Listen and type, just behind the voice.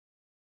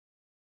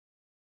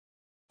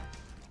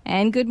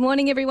And good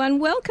morning, everyone.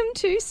 Welcome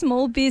to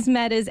Small Biz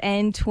Matters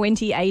and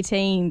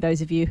 2018.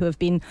 Those of you who have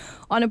been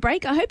on a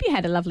break, I hope you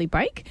had a lovely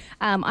break.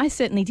 I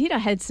certainly did. I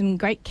had some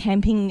great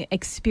camping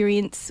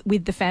experience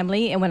with the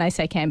family. And when I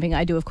say camping,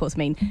 I do, of course,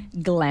 mean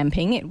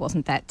glamping. It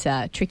wasn't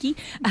that tricky.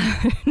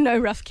 No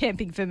rough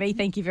camping for me.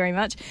 Thank you very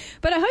much.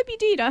 But I hope you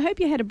did. I hope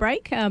you had a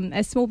break.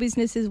 As small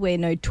businesses, we're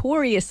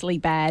notoriously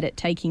bad at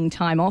taking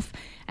time off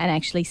and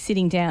actually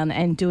sitting down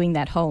and doing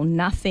that whole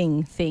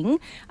nothing thing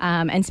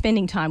and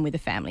spending time with the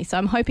family. So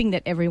I'm hoping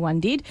that everyone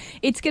did.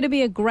 It's going to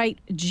be a great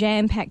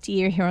jam-packed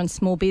year here on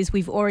Small Biz.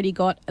 We've already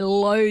got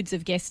loads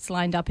of guests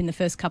lined up in the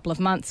first couple of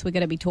months. We're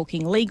going to be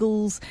talking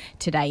legals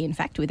today, in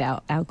fact, with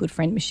our good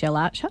friend Michelle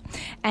Archer.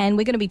 And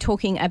we're going to be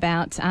talking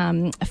about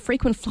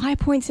frequent flyer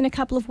points in a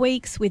couple of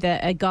weeks with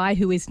a guy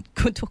who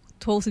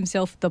calls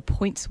himself the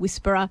Points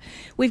Whisperer.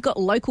 We've got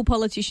local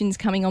politicians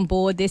coming on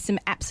board. There's some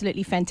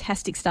absolutely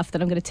fantastic stuff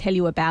that I'm going to tell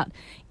you about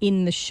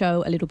in the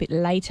show a little bit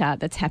later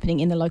that's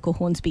happening in the local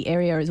Hornsby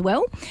area as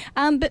well.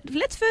 But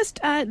let's first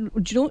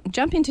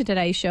jump into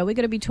today's show. We're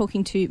going to be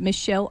talking to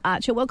Michelle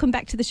Archer. Welcome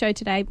back to the show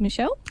today,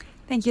 Michelle.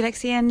 Thank you,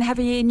 Lexi, and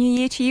happy New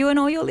Year to you and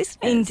all your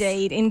listeners.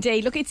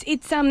 Indeed. Look,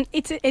 it's an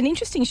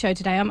interesting show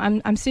today.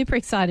 I'm super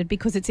excited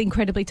because it's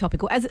incredibly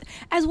topical, as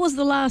was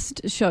the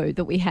last show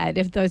that we had.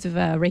 If those of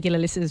our regular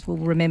listeners will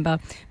remember,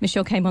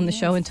 Michelle came on the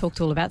show and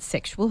talked all about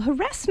sexual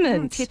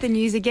harassment. It's hit the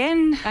news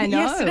again. I know.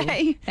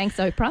 Yesterday. Thanks,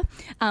 Oprah.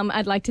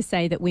 I'd like to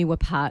say that we were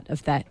part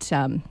of that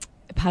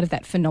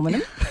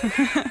phenomenon.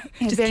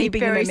 Just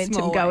keeping the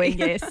momentum going,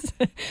 yes.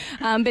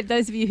 But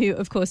those of you who,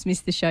 of course,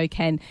 missed the show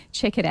can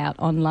check it out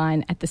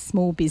online at the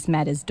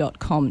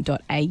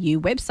smallbizmatters.com.au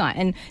website.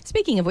 And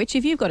speaking of which,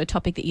 if you've got a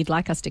topic that you'd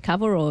like us to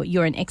cover or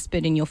you're an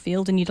expert in your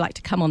field and you'd like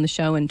to come on the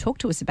show and talk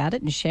to us about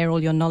it and share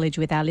all your knowledge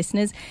with our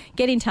listeners,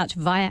 get in touch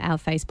via our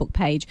Facebook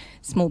page,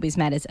 Small Biz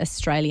Matters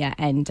Australia,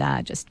 and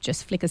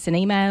just flick us an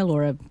email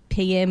or a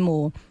PM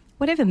or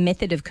whatever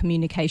method of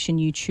communication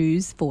you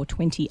choose for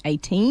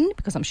 2018,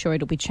 because I'm sure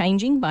it'll be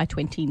changing by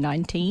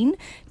 2019,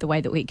 the way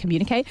that we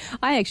communicate.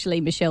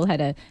 Michelle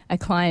had a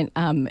client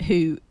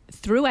who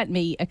threw at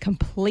me a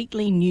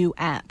completely new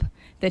app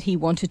that he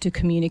wanted to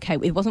communicate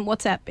with. It wasn't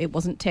WhatsApp, it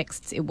wasn't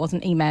texts, it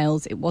wasn't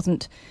emails, it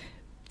wasn't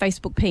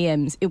Facebook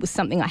PMs. It was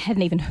something I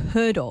hadn't even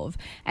heard of.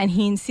 And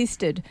he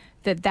insisted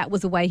that that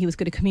was the way he was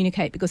going to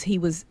communicate because he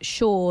was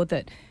sure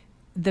that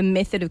the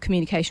method of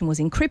communication was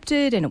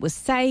encrypted and it was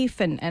safe,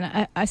 and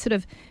I sort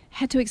of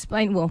had to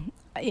explain, well,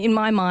 in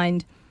my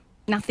mind,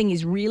 nothing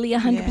is really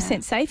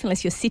 100% safe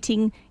unless you're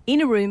sitting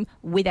in a room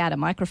without a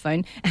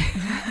microphone.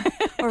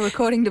 Or a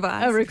recording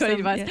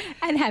device.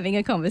 And having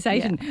a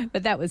conversation. Yeah.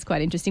 But that was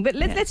quite interesting. But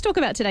let's talk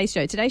about today's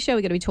show. Today's show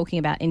we're going to be talking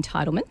about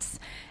entitlements.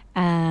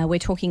 We're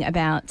talking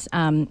about,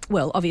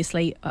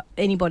 obviously,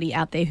 anybody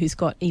out there who's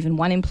got even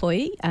one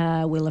employee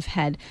will have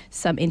had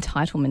some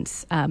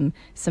entitlements,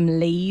 some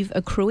leave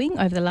accruing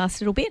over the last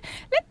little bit.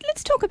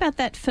 Let's talk about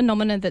that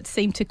phenomenon that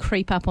seemed to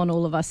creep up on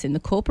all of us in the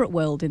corporate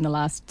world in the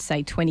last,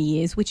 say, 20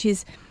 years, which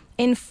is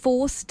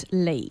enforced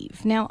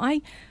leave. Now,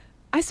 I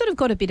sort of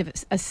got a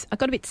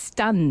bit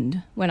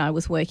stunned when I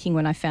was working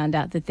when I found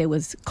out that there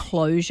was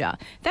closure.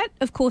 That,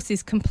 of course,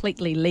 is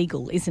completely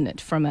legal, isn't it,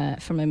 from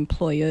an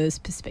employer's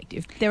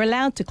perspective? They're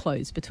allowed to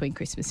close between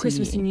Christmas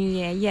and New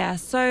Year. Yeah.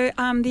 So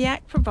the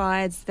Act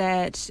provides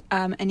that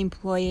an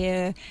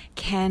employer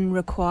can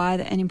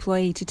require an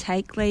employee to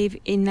take leave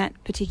in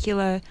that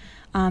particular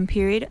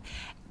period,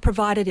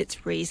 provided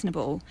it's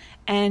reasonable.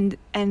 And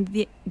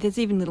there's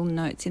even little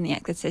notes in the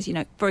Act that says,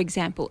 for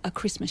example, a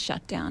Christmas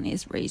shutdown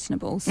is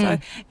reasonable. So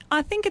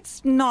I think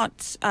it's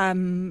not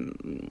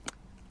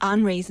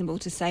unreasonable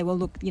to say, well,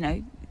 look,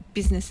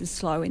 business is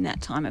slow in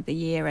that time of the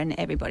year and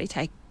everybody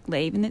take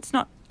leave. And it's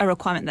not a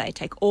requirement that they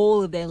take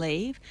all of their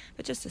leave,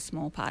 but just a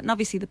small part. And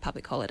obviously the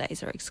public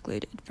holidays are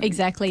excluded.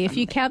 Exactly. If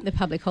you count the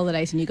public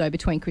holidays and you go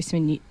between Christmas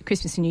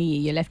and New Year,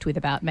 you're left with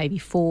about maybe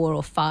 4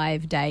 or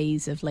 5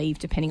 days of leave,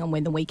 depending on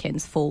when the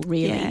weekends fall,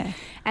 really. Yeah.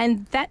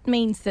 And that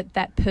means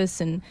that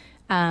person...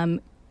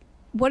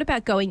 what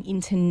about going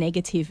into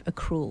negative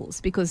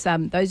accruals? Because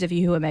those of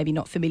you who are maybe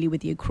not familiar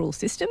with the accrual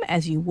system,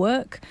 as you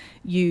work,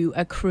 you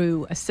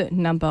accrue a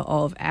certain number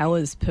of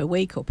hours per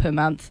week or per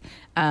month,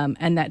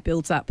 and that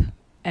builds up,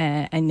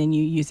 and then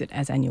you use it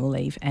as annual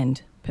leave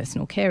and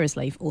personal carers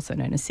leave, also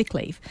known as sick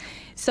leave.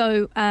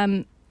 So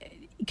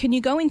can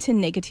you go into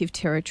negative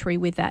territory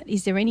with that?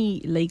 Is there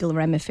any legal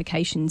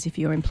ramifications if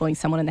you're employing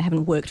someone and they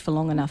haven't worked for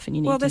long enough and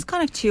you need Well, there's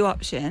kind of two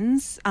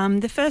options.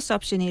 The first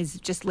option is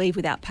just leave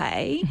without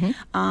pay.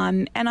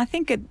 Mm-hmm. And I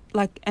think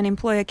an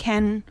employer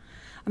can...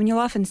 I mean, you'll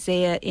often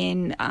see it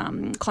in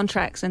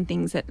contracts and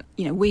things that,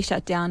 we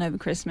shut down over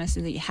Christmas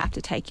and that you have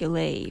to take your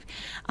leave.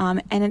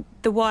 The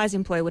wise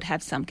employer would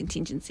have some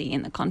contingency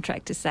in the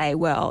contract to say,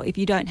 well, if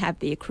you don't have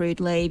the accrued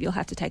leave, you'll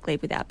have to take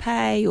leave without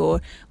pay, or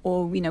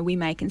we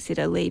may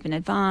consider leave in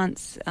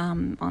advance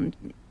on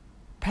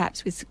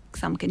perhaps with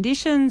some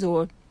conditions,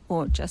 or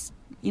just,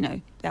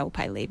 they'll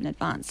pay leave in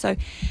advance. So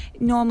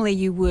normally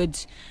you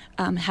would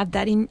have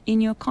that in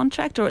your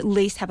contract, or at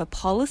least have a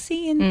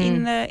policy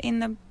in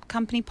the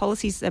company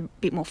policies are a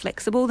bit more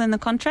flexible than the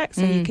contract,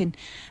 so you can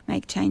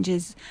make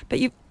changes. But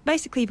you've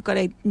got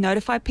to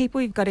notify people.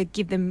 You've got to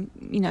give them,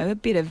 a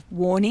bit of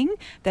warning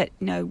that,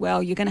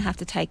 well, you're going to have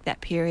to take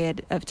that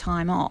period of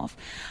time off.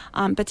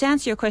 But to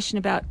answer your question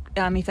about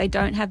if they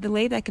don't have the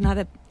leave, they can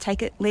either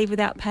take leave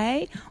without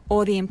pay,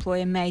 or the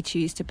employer may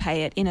choose to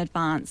pay it in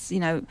advance,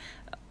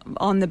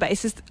 on the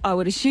basis, I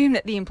would assume,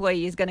 that the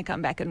employee is going to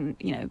come back and,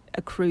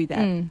 accrue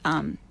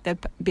that the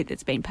bit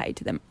that's been paid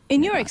to them.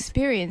 In your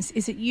experience,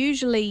 is it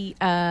usually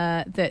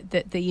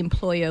that the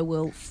employer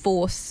will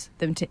force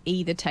them to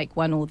either take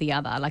one or the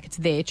other? Like it's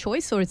their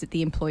choice, or is it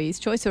the employee's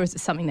choice, or is it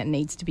something that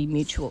needs to be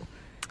mutual?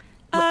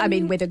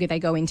 Whether they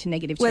go into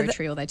negative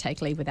territory or they take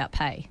leave without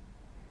pay.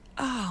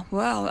 Oh,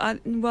 well, I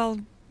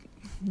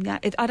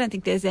don't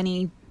think there's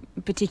any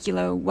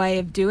particular way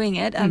of doing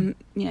it.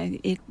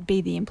 It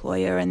be the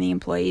employer and the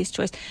employee's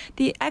choice.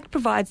 The Act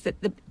provides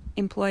that the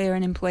employer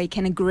and employee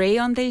can agree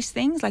on these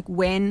things, like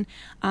when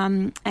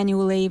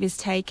annual leave is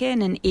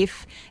taken, and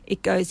if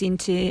it goes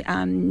into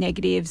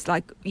negatives,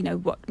 like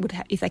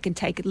if they can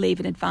take leave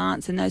in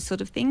advance and those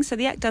sort of things. So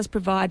the Act does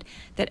provide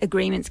that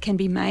agreements can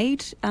be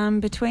made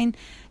between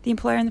the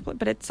employer and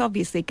but it's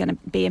obviously going to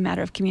be a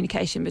matter of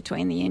communication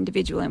between the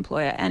individual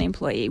employer and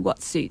employee,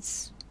 what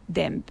suits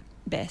them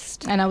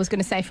best. And I was going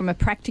to say, from a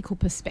practical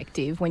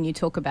perspective, when you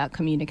talk about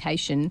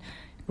communication,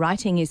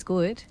 writing is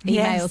good,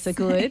 emails are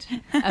good,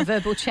 a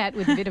verbal chat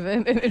with a bit of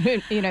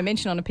a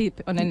mention on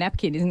a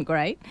napkin isn't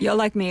great. You're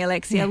like me,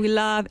 Alexia. We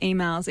love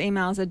emails.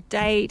 Emails are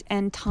date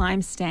and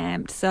time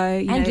stamped. So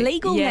and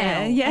legal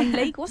now. Yeah. And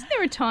legal. Wasn't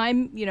there a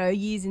time,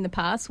 years in the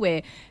past,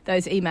 where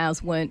those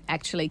emails weren't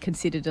actually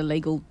considered a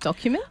legal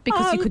document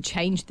because you could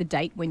change the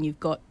date when you've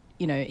got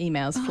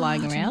emails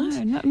flying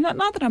around? Not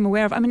that I'm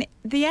aware of. I mean,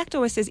 the Act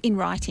always says in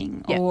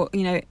writing, or,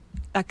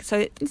 so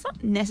it's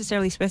not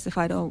necessarily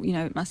specified, or,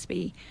 it must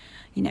be,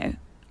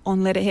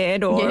 on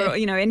letterhead or,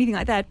 anything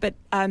like that. But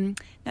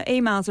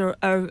emails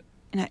are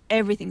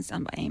everything's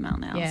done by email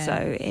now. Yeah.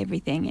 So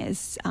everything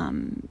is,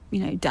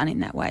 done in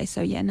that way.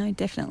 So,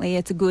 definitely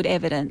it's a good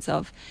evidence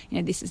of,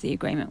 this is the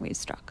agreement we've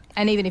struck.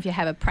 And even if you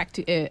have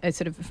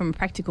from a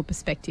practical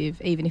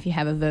perspective, even if you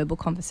have a verbal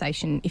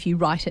conversation, if you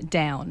write it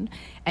down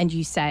and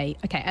you say,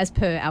 okay, as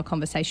per our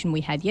conversation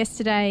we had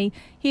yesterday,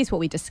 here's what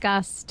we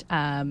discussed.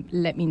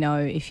 Let me know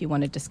if you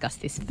want to discuss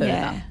this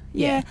further.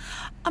 Yeah.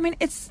 I mean,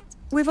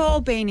 we've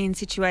all been in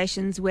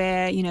situations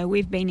where,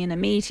 we've been in a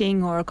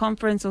meeting or a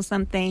conference or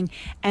something,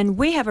 and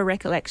we have a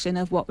recollection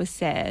of what was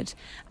said,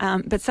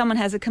 but someone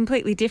has a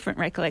completely different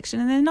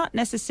recollection, and they're not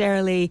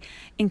necessarily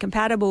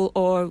incompatible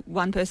or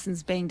one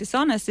person's being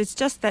dishonest. It's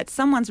just that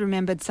someone's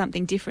remembered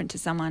something different to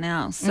someone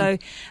else. So,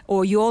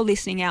 or you're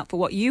listening out for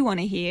what you want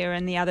to hear,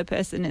 and the other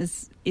person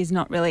is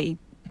not really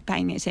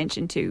paying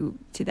attention to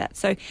that.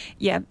 So,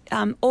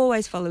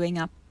 always following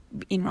up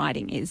in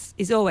writing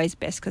is always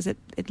best, because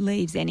it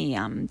leaves any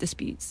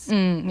disputes.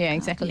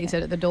 Exactly. You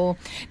said at the door.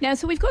 Now,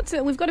 so we've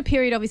got a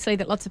period, obviously,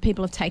 that lots of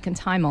people have taken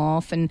time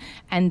off, and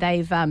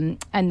they've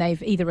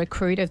either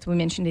accrued, as we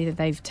mentioned, either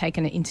they've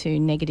taken it into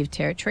negative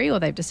territory or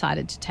they've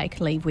decided to take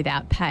leave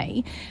without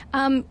pay.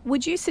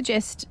 Would you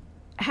suggest?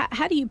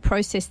 How do you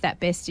process that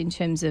best in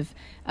terms of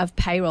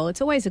payroll? It's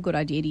always a good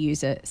idea to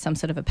use some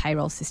sort of a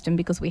payroll system,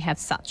 because we have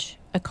such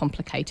a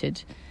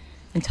complicated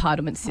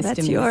entitlement system.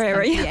 That's your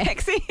area,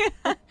 Alexi.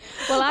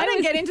 Well, I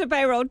don't get into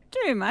payroll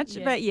too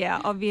much, but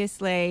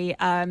obviously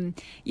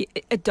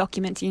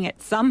documenting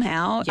it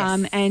somehow.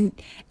 Yes. And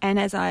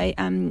as I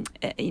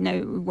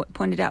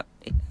pointed out,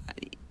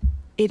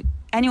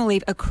 annual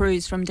leave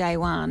accrues from day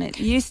one. It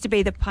used to be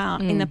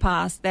in the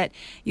past that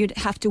you'd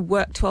have to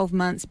work 12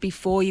 months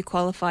before you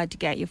qualified to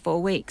get your 4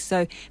 weeks.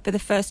 So for the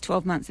first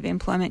 12 months of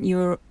employment,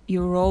 you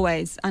were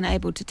always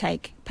unable to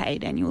take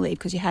paid annual leave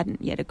because you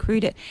hadn't yet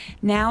accrued it.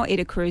 Now it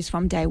accrues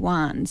from day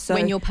one. So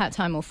when you're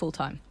part-time or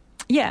full-time?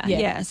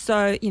 Yeah.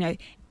 So,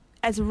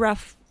 as a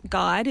rough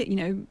guide,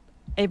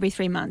 every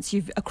 3 months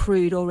you've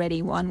accrued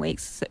already 1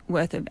 week's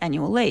worth of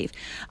annual leave.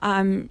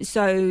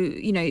 So,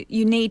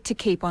 you need to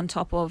keep on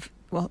top of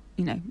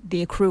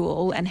the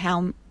accrual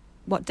and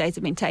what days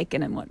have been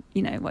taken and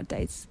what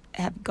days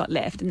have got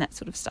left and that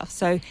sort of stuff.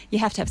 So you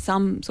have to have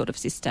some sort of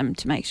system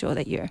to make sure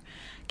that you're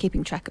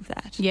keeping track of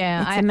that.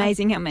 Yeah, it's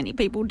amazing how many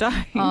people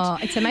don't. Oh,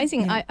 it's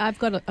amazing. Yeah. I've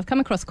come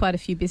across quite a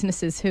few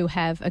businesses who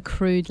have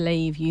accrued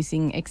leave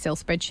using Excel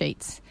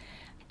spreadsheets,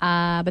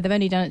 but they've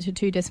only done it to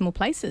 2 decimal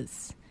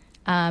places.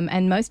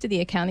 And most of the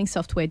accounting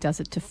software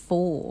does it to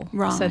 4.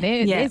 Right. So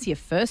there's your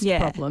first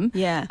problem.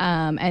 Yeah.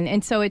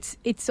 And so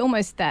it's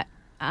almost that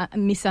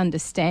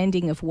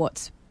misunderstanding of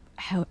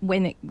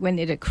when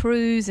it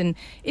accrues, and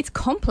it's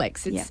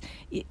complex. It's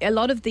a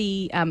lot of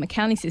the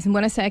accounting system.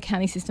 When I say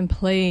accounting system,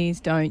 please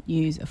don't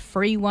use a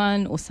free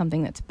one or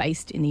something that's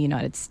based in the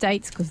United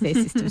States, because their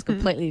system is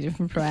completely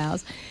different from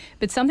ours.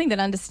 But something that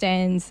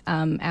understands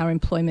our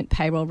employment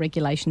payroll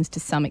regulations to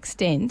some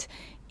extent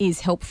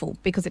is helpful,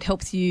 because it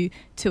helps you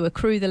to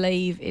accrue the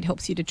leave. It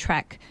helps you to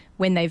track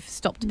when they've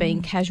stopped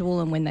being casual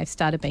and when they've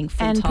started being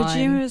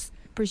full-time. And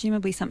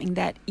presumably something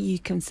that you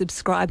can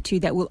subscribe to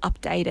that will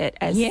update it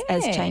as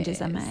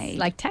changes are made.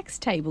 Like tax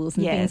tables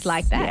and things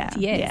like that.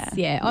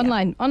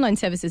 Online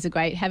services are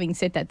great. Having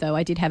said that, though,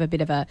 I did have a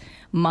bit of a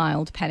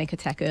mild panic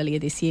attack earlier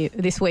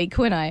this week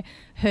when I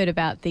heard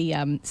about the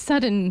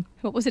sudden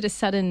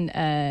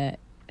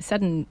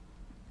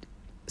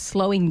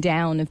slowing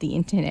down of the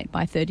internet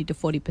by 30 to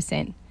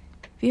 40%.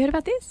 Have you heard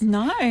about this?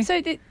 No.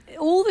 So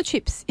all the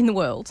chips in the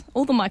world,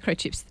 all the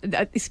microchips,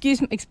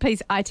 excuse me,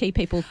 please, IT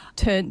people,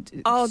 switch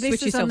yourselves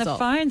this is on the off.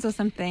 phones or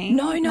something?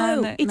 No,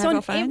 it's on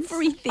phones?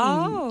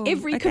 everything,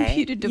 every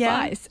computer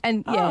device.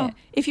 And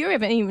if you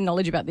have any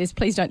knowledge about this,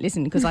 please don't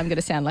listen because I'm going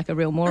to sound like a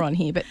real moron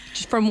here. But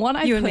from what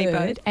I've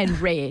heard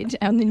and read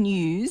on the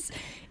news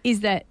is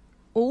that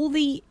all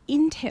the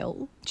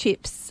Intel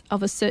chips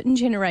of a certain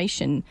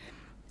generation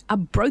are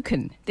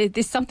broken.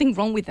 There's something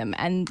wrong with them,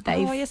 and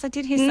they've. Oh yes, I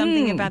did hear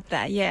something about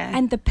that. Yeah,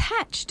 and the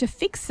patch to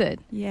fix it,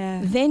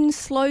 then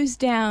slows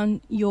down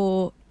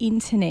your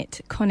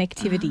internet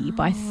connectivity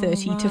by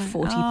 30 to 40%.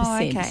 Oh,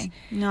 okay.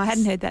 No, I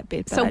hadn't heard that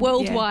bit. So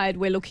worldwide,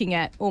 we're looking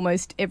at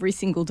almost every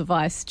single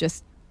device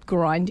just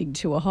grinding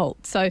to a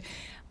halt. So,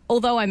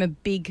 although I'm a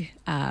big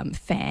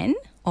fan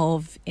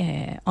of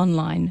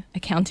online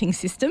accounting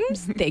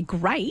systems. They're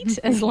great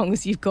as long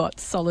as you've got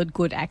solid,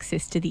 good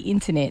access to the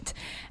internet.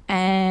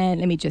 And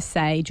let me just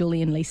say,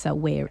 Julie and Lisa,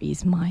 where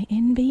is my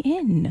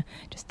NBN?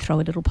 Just throw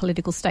a little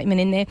political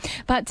statement in there.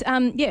 But,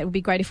 it would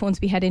be great if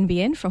Hornsby had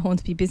NBN for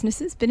Hornsby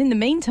businesses. But in the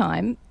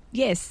meantime,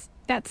 yes,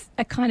 that's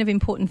a kind of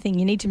important thing.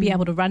 You need to be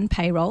able to run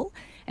payroll.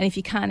 And if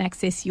you can't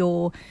access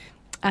your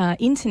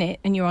internet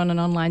and you're on an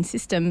online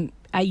system,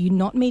 are you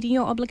not meeting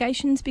your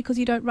obligations because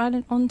you don't run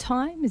it on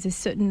time? Is there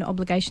certain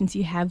obligations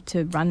you have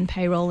to run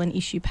payroll and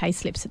issue pay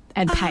slips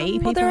and pay people on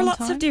time? Well, there are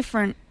lots of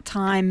different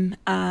time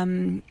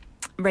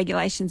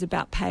regulations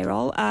about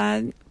payroll.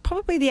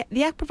 Probably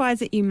the Act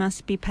provides that you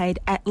must be paid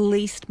at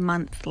least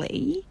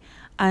monthly.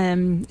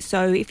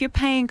 So if you're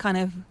paying kind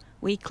of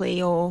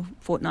weekly or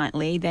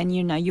fortnightly, then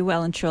you're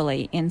well and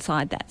truly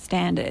inside that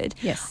standard.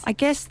 Yes. I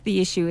guess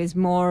the issue is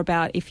more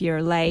about if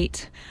you're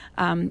late.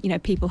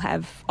 People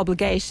have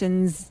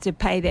obligations to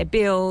pay their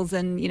bills,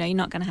 and you're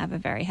not going to have a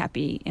very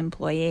happy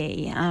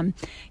employee. You're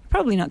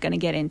probably not going to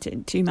get into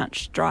too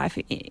much strife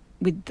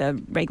with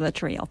the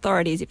regulatory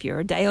authorities if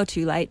you're a day or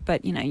two late,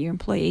 but your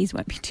employees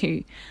won't be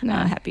too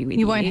happy with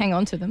you. You won't hang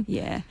on to them.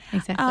 Yeah,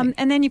 exactly.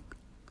 And then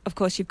of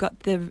course, you've got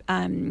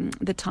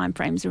the time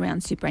frames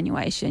around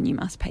superannuation. You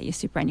must pay your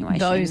superannuation.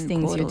 Those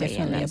things you're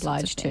definitely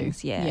obliged to.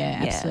 Yeah,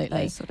 absolutely.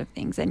 Those sort of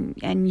things.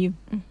 And you're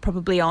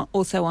probably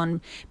also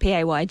on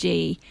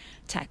PAYG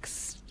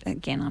tax.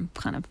 Again,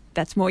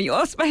 that's more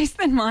your space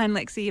than mine,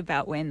 Lexi,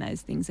 about when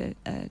those things are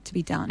to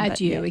be done.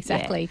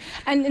 Exactly.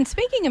 Yeah. And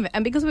speaking of,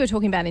 and because we were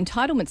talking about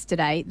entitlements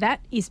today, that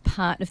is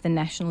part of the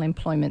National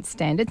Employment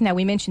Standard. Now,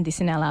 we mentioned this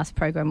in our last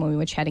program when we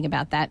were chatting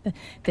about that,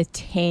 the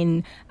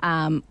 10,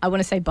 I want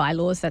to say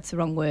bylaws, that's the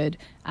wrong word.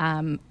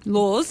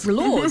 Laws,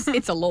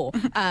 it's a law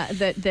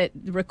that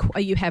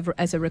you have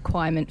as a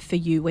requirement for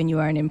you when you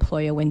are an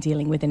employer when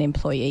dealing with an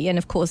employee. And,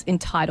 of course,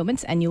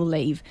 entitlements, annual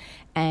leave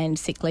and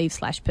sick leave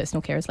 /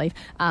 personal carers leave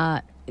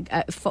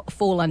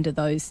fall under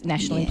those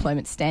national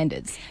employment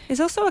standards. There's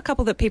also a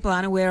couple that people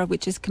aren't aware of,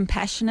 which is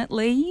compassionate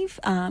leave.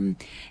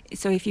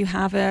 So if you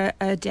have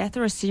a death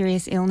or a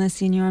serious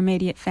illness in your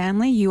immediate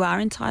family, you are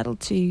entitled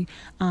to,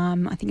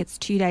 I think it's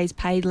 2 days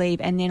paid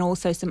leave, and then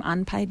also some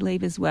unpaid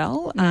leave as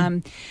well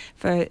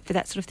for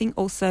that sort of thing.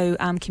 Also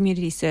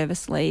community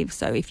service leave.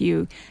 So if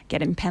you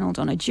get impanelled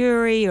on a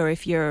jury, or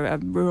if you're a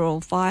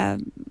rural fire,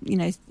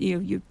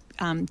 you're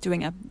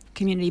doing a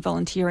community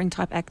volunteering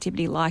type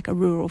activity like a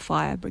rural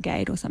fire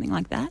brigade or something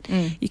like that,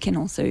 you can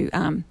also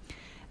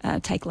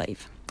take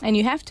leave. And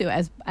you have to,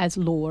 as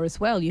law as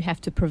well, you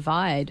have to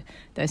provide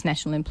those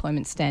national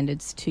employment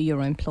standards to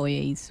your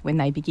employees when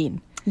they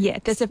begin. Yeah,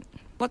 there's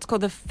what's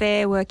called the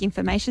Fair Work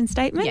Information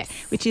Statement,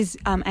 which is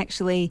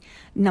actually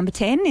number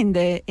 10 in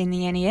the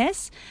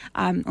NES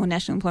or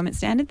National Employment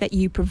Standard, that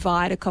you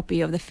provide a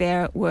copy of the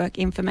Fair Work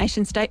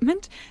Information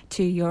Statement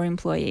to your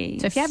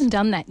employees. So if you haven't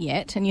done that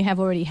yet and you have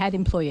already had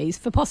employees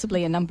for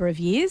possibly a number of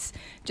years,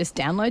 just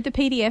download the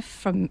PDF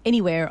from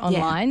anywhere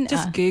online.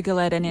 Just Google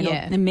it and it'll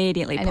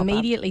immediately pop up. And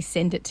immediately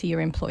send it to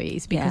your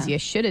employees, because you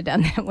should have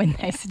done that when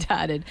they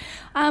started.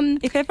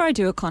 If ever I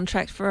do a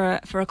contract for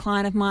a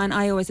client of mine,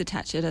 I always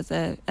attach it as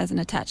an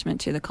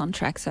attachment to the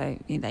contract, so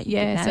that you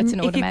can, so it's an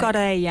automatic. If you've got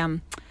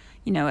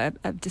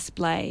a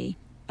display,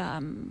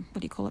 what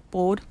do you call it,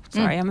 board?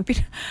 Sorry, I'm a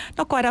bit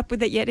not quite up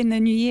with it yet in the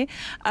new year.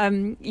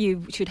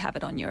 You should have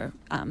it on your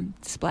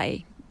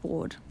display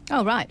board.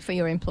 Oh, right, for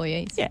your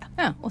employees. Yeah.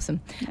 Oh, awesome.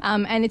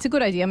 And it's a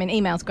good idea. I mean,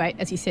 email's great,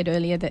 as you said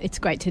earlier, that it's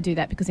great to do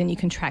that, because then you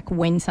can track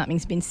when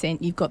something's been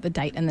sent. You've got the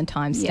date and the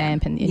time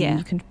stamp, and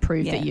you can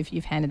prove that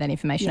you've handed that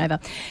information over.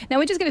 Now,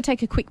 we're just going to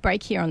take a quick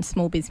break here on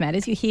Small Biz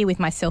Matters. You're here with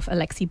myself,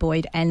 Alexi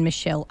Boyd, and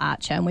Michelle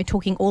Archer, and we're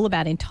talking all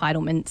about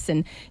entitlements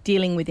and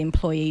dealing with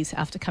employees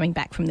after coming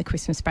back from the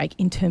Christmas break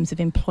in terms of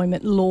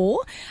employment law.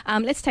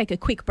 Let's take a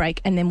quick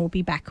break, and then we'll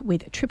be back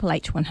with Triple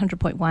H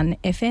 100.1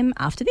 FM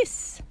after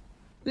this.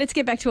 Let's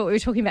get back to what we were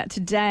talking about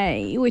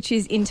today, which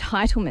is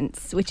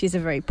entitlements, which is a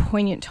very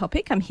poignant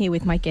topic. I'm here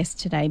with my guest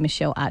today,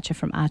 Michelle Archer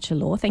from Archer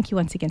Law. Thank you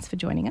once again for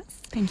joining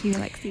us. Thank you,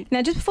 Alexi.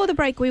 Now, just before the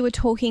break, we were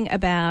talking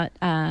about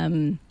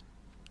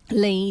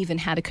leave and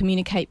how to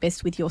communicate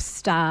best with your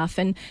staff.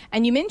 And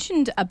you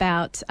mentioned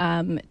about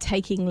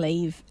taking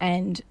leave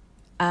and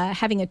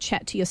having a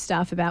chat to your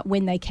staff about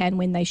when they can,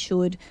 when they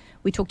should.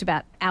 We talked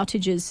about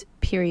outages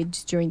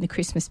periods during the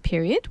Christmas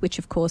period, which,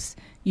 of course,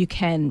 you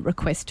can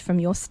request from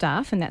your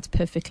staff, and that's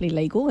perfectly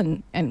legal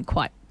and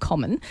quite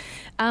common.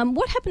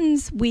 What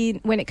happens when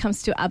it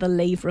comes to other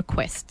leave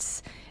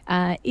requests?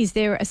 Is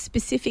there a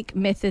specific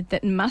method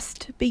that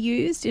must be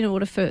used in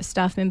order for a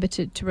staff member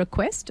to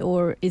request,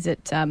 or is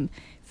it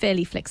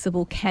fairly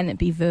flexible? Can it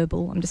be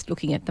verbal? I'm just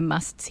looking at the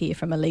musts here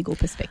from a legal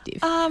perspective.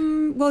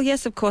 Well,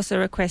 yes, of course, a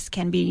request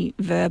can be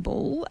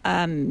verbal.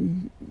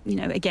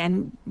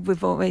 Again,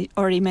 we've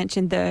already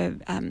mentioned the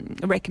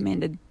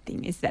recommended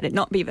thing is that it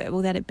not be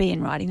verbal, that it be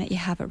in writing, that you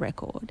have a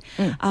record.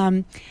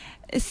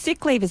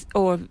 Sick leave is,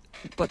 or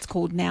what's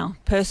called now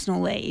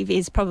personal leave,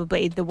 is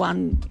probably the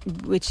one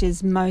which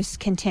is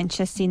most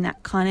contentious in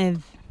that kind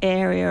of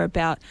area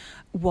about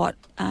what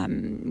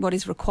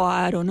is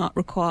required or not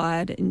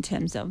required in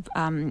terms of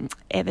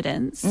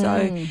evidence.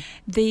 So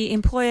the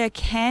employer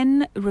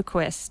can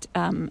request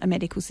a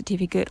medical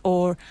certificate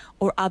or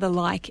other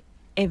like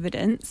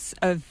evidence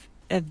of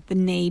the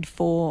need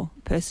for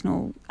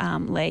personal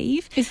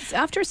leave. Is it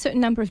after a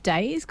certain number of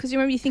days? Because you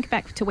remember, you think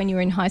back to when you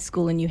were in high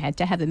school and you had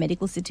to have a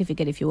medical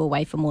certificate if you were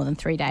away for more than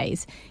 3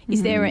 days.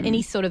 Is there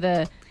any sort of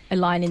a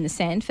line in the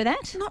sand for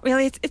that? Not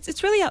really.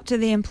 It's really up to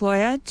the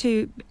employer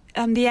to.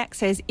 The Act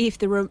says if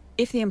the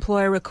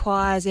employer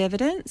requires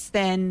evidence,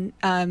 then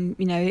a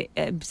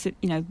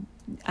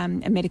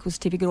medical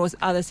certificate or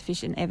other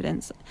sufficient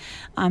evidence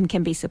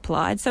can be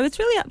supplied. So it's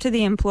really up to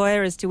the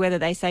employer as to whether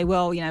they say,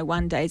 well,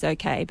 1 day's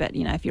okay, but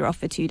if you're off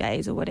for 2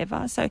 days or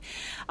whatever. So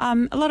a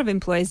lot of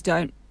employers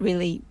don't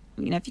really.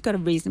 If you've got a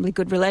reasonably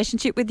good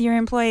relationship with your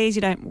employees,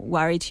 you don't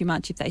worry too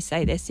much if they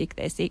say they're sick,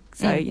 they're sick.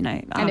 So,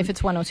 and if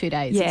it's 1 or 2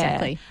 days, yeah.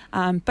 Exactly.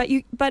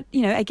 But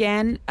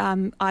again,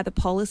 either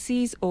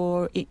policies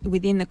or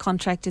within the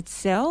contract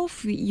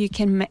itself, you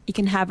can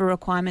have a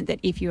requirement that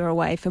if you're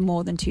away for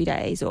more than 2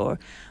 days or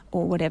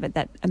whatever,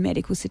 that a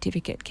medical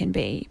certificate can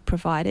be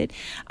provided.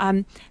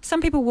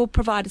 Some people will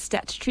provide a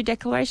statutory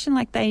declaration,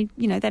 like they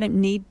don't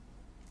need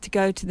to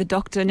go to the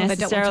doctor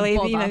necessarily,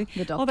 the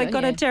doctor, or they've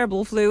got a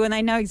terrible flu and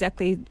they know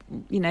exactly,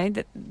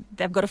 that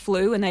they've got a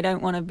flu and they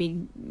don't want to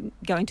be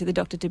going to the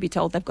doctor to be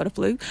told they've got a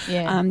flu.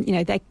 Yeah.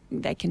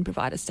 They can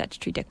provide a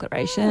statutory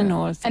declaration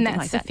or something like that. And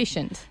that's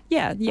sufficient.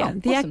 Yeah. Oh, The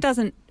awesome. Act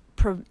doesn't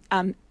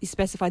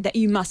specify that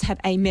you must have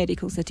a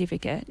medical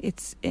certificate.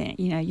 It's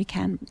you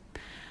can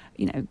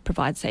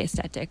provide, say, a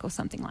stat dec or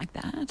something like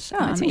that. Oh,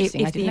 that's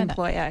interesting. If the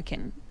employer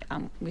can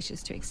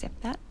wishes to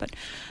accept that. But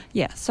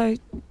yeah, so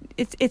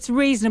it's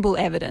reasonable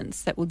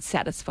evidence that would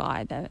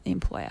satisfy the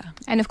employer.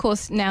 And of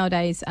course,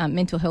 nowadays,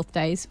 mental health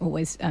days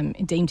always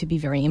deemed to be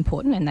very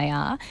important, and they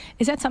are.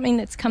 Is that something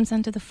that comes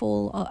under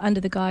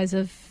the guise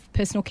of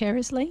personal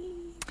carers leave?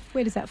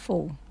 Where does that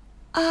fall?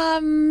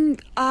 Are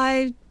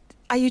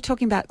you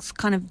talking about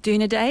kind of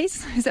doona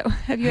days?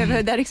 Have you ever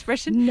heard that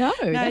expression? No,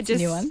 that's a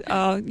new one.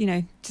 Oh,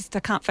 I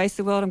can't face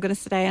the world. I'm going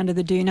to stay under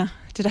the doona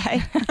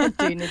today.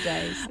 Doona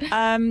days.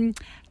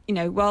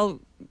 Well,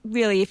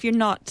 really, if you're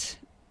not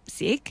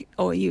sick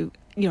or you're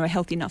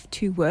healthy enough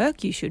to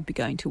work, you should be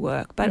going to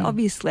work. But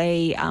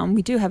obviously,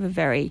 we do have a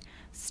very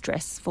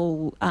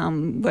stressful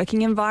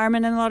working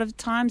environment a lot of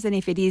times, and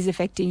if it is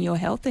affecting your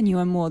health, then you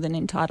are more than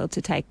entitled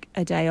to take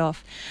a day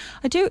off.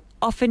 I do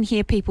often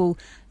hear people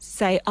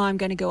say, I'm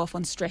going to go off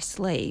on stress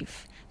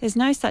leave. There's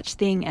no such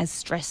thing as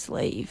stress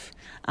leave.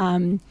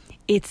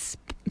 It's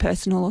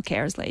personal or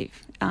carers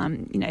leave.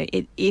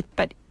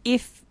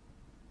 If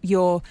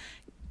your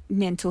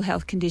mental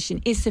health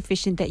condition is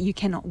sufficient that you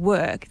cannot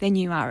work, then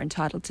you are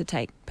entitled to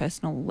take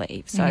personal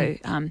leave. So,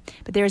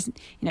 but there is,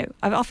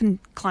 I've often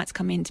clients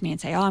come in to me and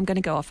say, I'm going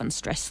to go off on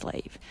stress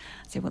leave.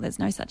 I say, well, there's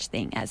no such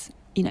thing as,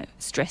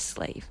 stress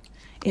leave.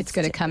 It's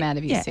got to come out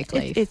of your sick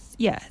leave.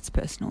 It's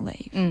personal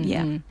leave.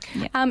 Yeah.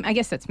 I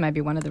guess that's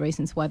maybe one of the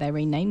reasons why they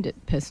renamed it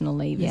personal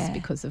leave, is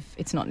because of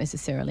it's not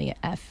necessarily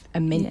a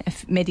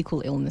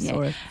medical illness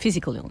or a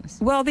physical illness.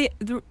 Well,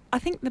 I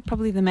think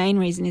probably the main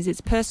reason is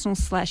it's personal /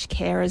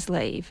 carers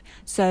leave.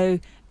 So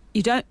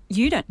you don't.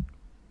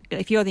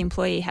 If you're the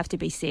employee, have to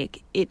be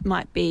sick. It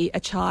might be a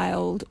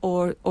child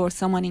or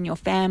someone in your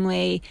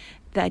family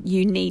that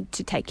you need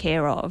to take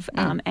care of,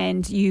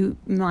 and you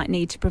might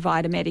need to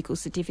provide a medical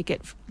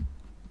certificate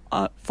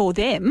for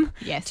them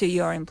to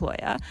your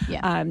employer.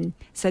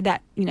 So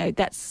that, I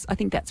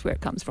think that's where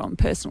it comes from,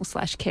 personal /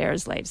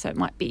 carers leave. So it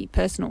might be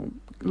personal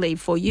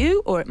leave for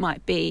you, or it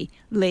might be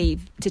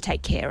leave to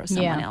take care of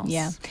someone else.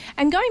 Yeah.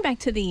 And going back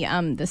to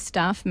the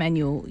staff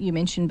manual you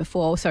mentioned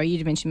before,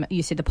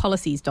 you said the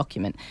policies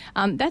document.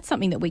 That's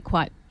something that we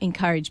quite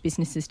encourage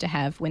businesses to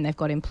have when they've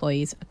got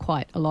employees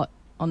quite a lot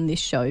on this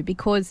show,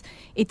 because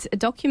it's a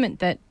document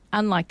that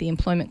unlike the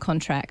employment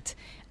contract,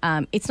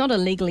 it's not a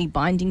legally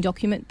binding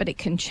document, but it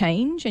can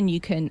change and you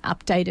can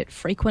update it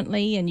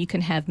frequently and you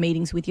can have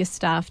meetings with your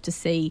staff to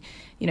see,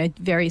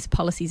 various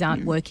policies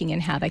aren't working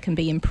and how they can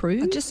be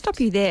improved. I'll just stop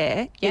you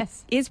there.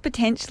 Yes. It is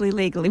potentially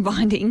legally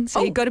binding,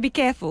 so you've got to be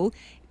careful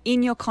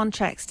in your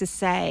contracts to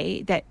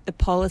say that the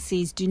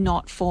policies do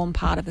not form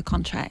part of the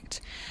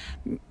contract.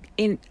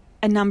 In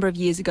a number of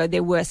years ago,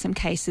 there were some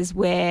cases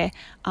where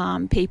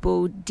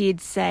people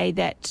did say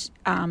that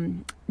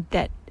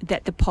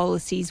that the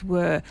policies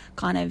were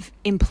kind of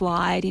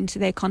implied into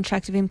their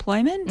contract of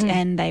employment,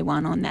 and they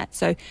won on that.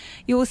 So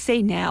you will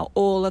see now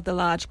all of the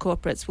large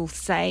corporates will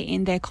say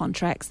in their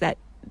contracts that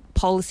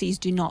policies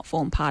do not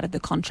form part of the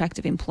contract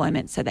of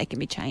employment, so they can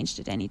be changed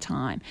at any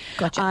time.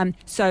 Gotcha.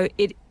 So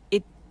it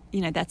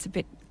that's a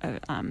bit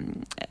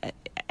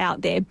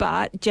out there,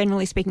 but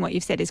generally speaking, what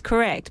you've said is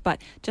correct.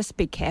 But just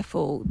be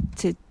careful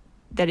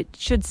that it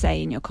should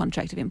say in your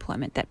contract of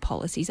employment that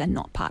policies are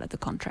not part of the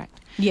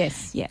contract.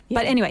 Yes. Yeah.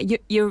 But anyway,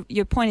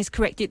 your point is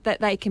correct, that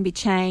they can be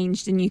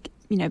changed, and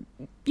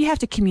you have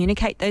to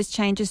communicate those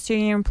changes to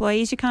your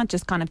employees. You can't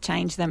just kind of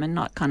change them and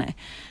not kind of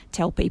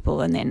tell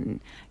people and then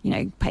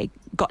pay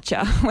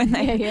gotcha when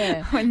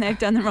they've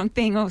done the wrong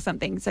thing or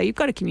something. So you've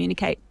got to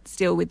communicate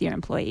still with your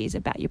employees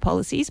about your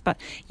policies, but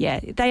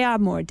they are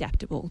more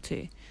adaptable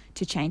to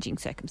changing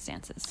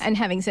circumstances. And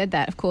having said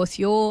that, of course,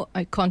 your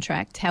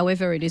contract,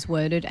 however it is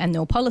worded, and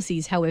your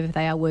policies, however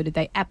they are worded,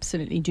 they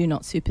absolutely do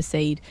not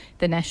supersede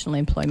the national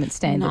employment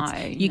standards.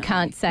 You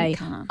can't say,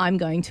 I'm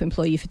going to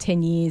employ you for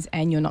 10 years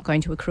and you're not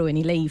going to accrue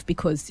any leave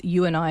because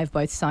you and I have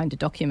both signed a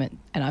document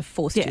and I've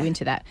forced you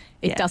into that.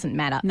 It doesn't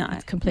matter. No,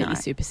 it's completely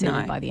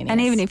superseded by the NS. And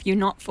even if you're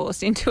not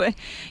forced into it,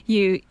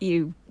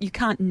 you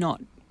can't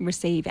not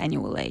receive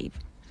annual leave.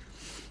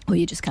 Or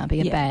you just can't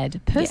be a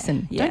bad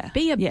person. Don't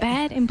be a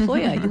bad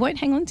employer. You won't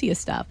hang on to your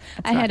staff.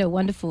 I had a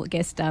wonderful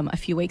guest a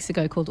few weeks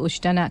ago called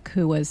Ushdanak,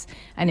 who was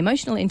an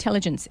emotional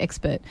intelligence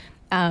expert.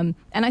 And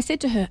I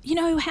said to her,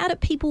 how do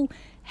people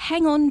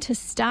hang on to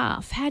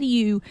staff? How do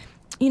you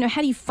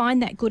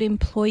find that good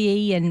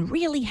employee and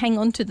really hang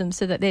on to them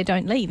so that they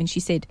don't leave? And she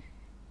said,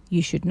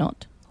 you should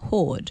not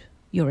hoard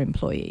your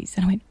employees.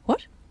 And I went,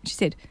 what? She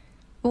said,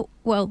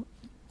 well,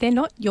 they're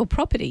not your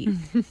property.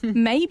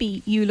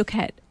 Maybe you look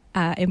at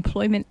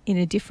employment in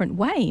a different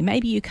way.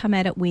 Maybe you come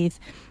at it with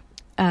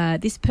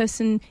this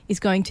person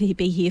is going to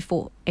be here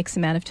for X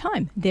amount of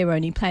time. They're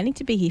only planning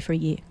to be here for a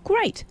year.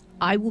 Great.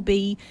 I will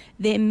be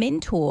their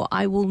mentor.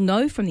 I will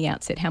know from the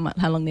outset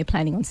how long they're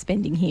planning on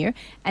spending here,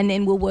 and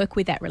then we'll work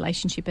with that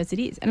relationship as it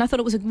is. And I thought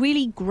it was a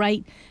really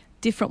great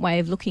different way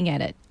of looking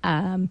at it.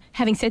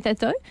 Having said that,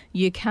 though,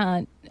 you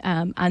can't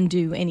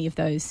undo any of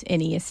those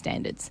NES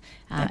standards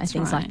and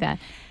things like that.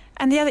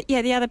 And the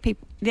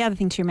other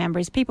thing to remember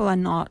is people are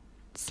not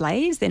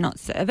slaves. They're not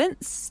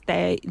servants.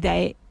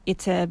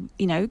 It's a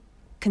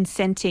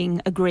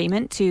consenting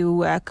agreement to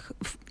work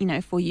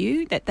for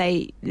you,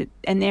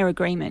 and their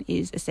agreement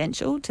is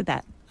essential to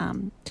that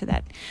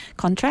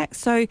contract.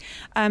 So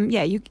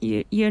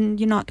you're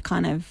not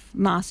kind of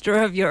master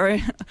of your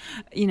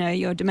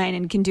your domain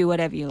and can do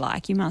whatever you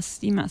like. You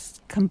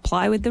must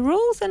comply with the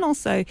rules, and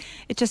also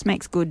it just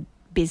makes good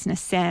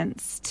business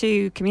sense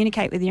to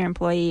communicate with your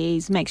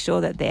employees, make sure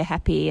that they're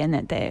happy and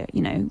that they're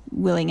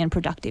willing and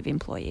productive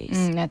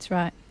employees. That's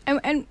right.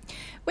 And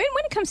when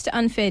it comes to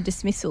unfair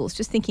dismissals,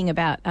 just thinking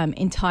about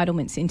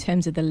entitlements in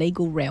terms of the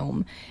legal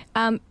realm,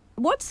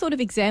 what sort of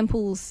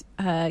examples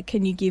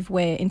can you give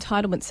where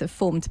entitlements have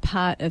formed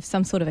part of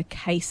some sort of a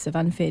case of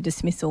unfair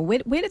dismissal?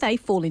 Where do they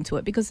fall into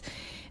it? Because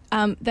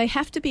they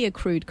have to be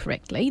accrued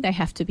correctly. They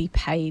have to be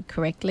paid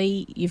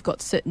correctly. You've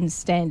got certain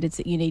standards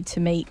that you need to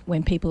meet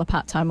when people are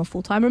part-time or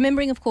full-time.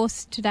 Remembering, of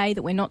course, today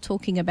that we're not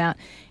talking about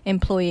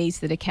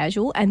employees that are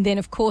casual. And then,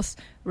 of course,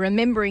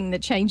 remembering the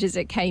changes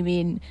that came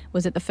in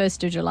was at the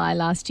 1st of July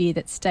last year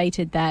that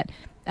stated that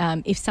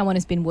if someone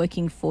has been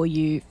working for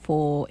you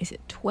for,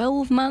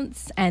 12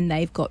 months and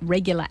they've got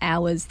regular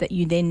hours, that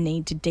you then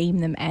need to deem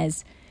them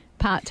as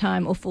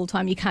part-time or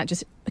full-time. You can't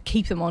just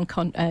keep them on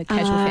casual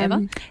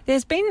forever.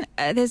 There's been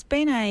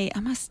I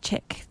must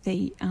check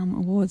the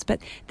awards,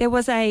 but there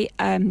was a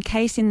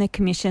case in the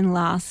Commission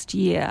last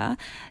year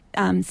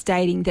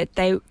stating that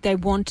they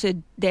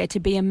wanted there to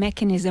be a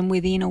mechanism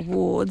within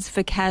awards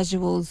for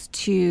casuals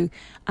to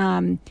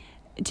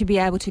be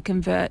able to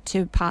convert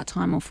to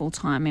part-time or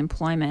full-time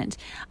employment.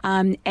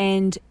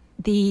 And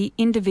the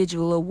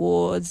individual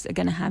awards are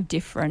going to have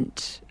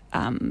different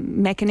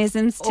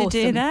mechanisms to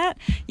do that.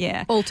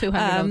 Yeah. All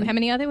 200. How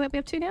many are there? We're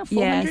up to now?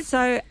 400? Yeah.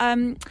 So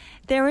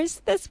there is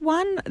this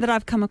one that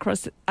I've come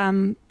across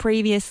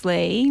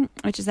previously,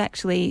 which is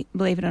actually,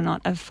 believe it or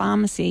not, a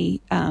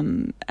pharmacy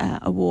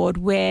award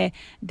where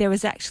there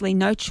was actually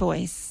no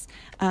choice.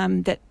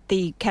 That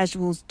the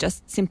casuals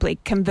just simply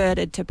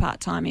converted to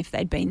part-time if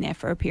they'd been there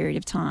for a period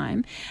of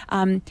time.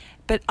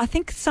 But I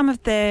think some of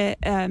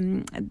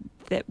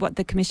what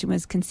the Commission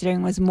was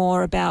considering was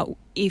more about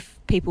if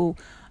people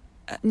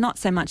not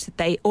so much that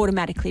they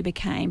automatically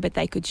became, but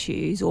they could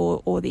choose,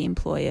 or the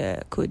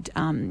employer could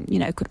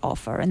could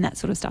offer, and that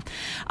sort of stuff.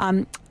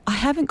 I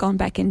haven't gone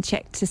back and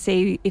checked to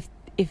see if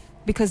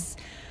because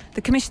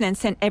the Commission then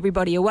sent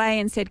everybody away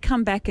and said,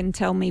 come back and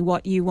tell me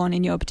what you want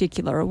in your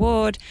particular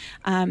award.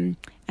 And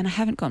I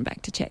haven't gone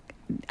back to check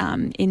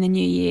in the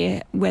new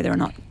year whether or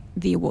not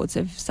the awards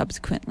have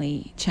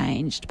subsequently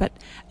changed. But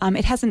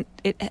it hasn't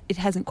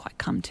quite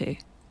come to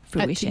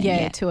fruition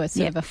yet. To a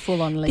sort of a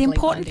full-on legally The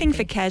important thing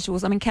binding for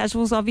casuals,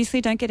 casuals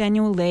obviously don't get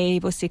annual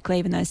leave or sick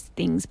leave and those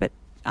things, but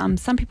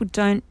some people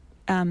don't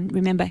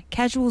remember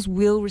casuals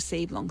will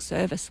receive long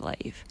service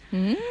leave.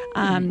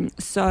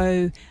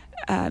 So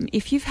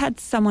if you've had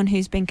someone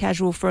who's been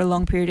casual for a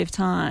long period of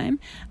time,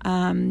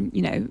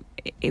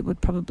 it would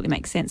probably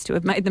make sense to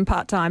have made them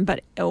part-time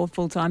or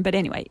full-time. But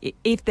anyway,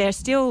 if they're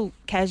still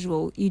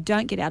casual, you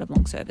don't get out of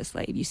long service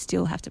leave. You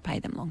still have to pay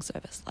them long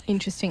service leave.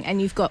 Interesting.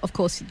 And you've got, of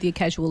course, the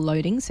casual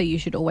loading, so you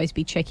should always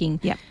be checking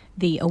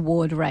the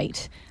award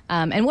rate.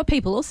 And what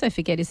people also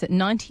forget is that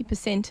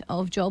 90%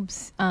 of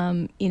jobs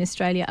in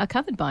Australia are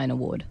covered by an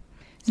award.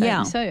 So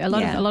a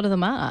lot of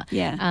them are.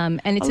 And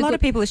it's a lot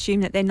of people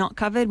assume that they're not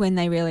covered when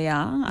they really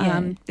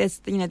are.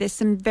 There's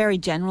some very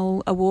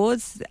general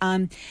awards.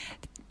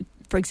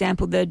 For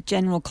example, the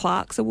General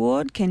Clerk's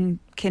Award can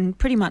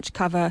pretty much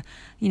cover,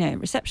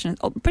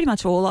 receptionists, pretty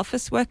much all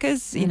office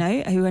workers,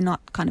 who are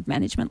not kind of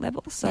management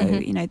level. So,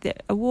 the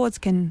awards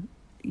can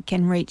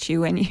reach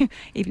you even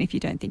if you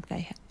don't think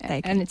they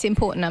can. And it's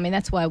important.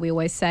 That's why we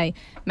always say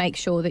make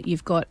sure that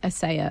you've got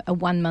a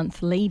 1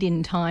 month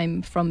lead-in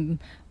time from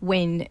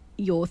when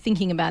you're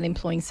thinking about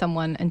employing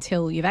someone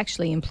until you've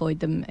actually employed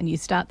them and you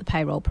start the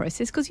payroll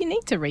process, because you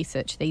need to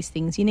research these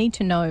things. You need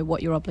to know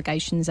what your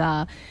obligations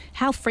are,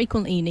 how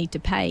frequently you need to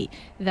pay.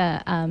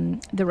 The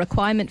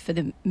requirement for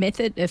the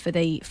method, for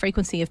the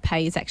frequency of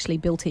pay is actually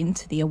built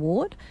into the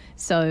award.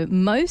 So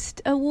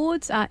most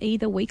awards are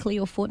either weekly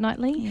or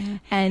fortnightly. Yeah.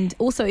 And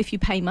also if you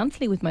pay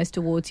monthly with most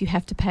awards, you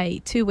have to pay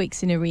 2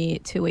 weeks in arrear,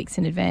 2 weeks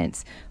in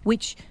advance,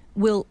 which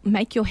will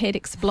make your head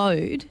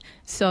explode.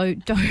 So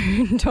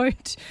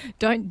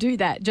don't do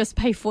that. Just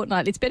pay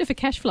fortnightly. It's better for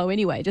cash flow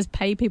anyway. Just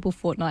pay people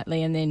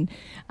fortnightly, and then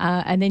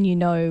I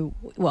know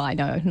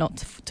not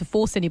to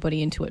force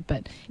anybody into it,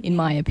 but in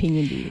my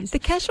opinion, it is. The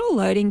casual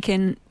loading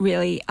can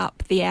really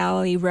up the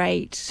hourly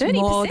rate 30%.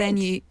 More than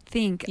you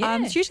think.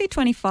 Yeah. It's usually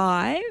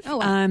 25. Oh,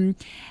 wow.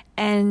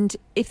 And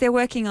if they're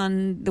working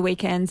on the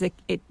weekends, it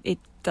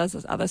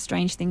does other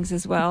strange things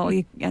as well.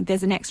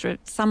 There's an extra.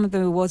 Some of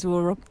the awards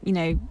will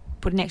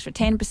put an extra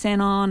 10%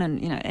 on,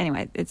 and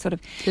anyway, it's sort of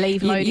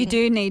leave loading. You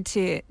do need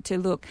to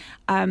look,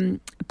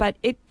 but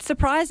it's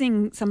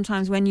surprising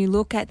sometimes when you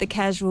look at the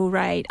casual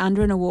rate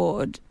under an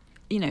award,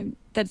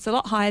 that's a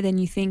lot higher than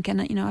you think.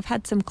 And I've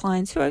had some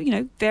clients who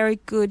are very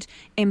good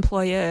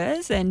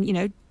employers and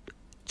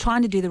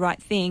trying to do the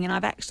right thing, and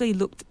I've actually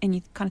looked, and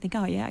you kind of think,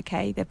 oh yeah,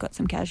 okay, they've got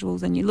some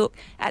casuals, and you look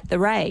at the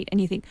rate and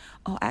you think,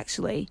 oh,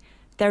 actually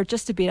they're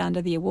just a bit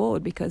under the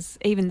award, because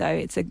even though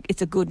it's a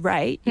good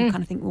rate, you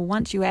kind of think, well,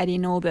 once you add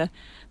in all the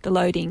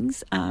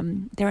loadings,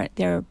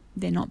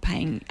 they're not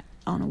paying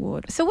on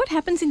award. So what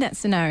happens in that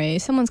scenario?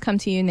 Someone's come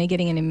to you and they're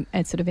getting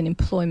a sort of an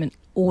employment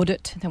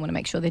audit. They want to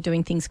make sure they're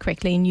doing things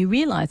correctly, and you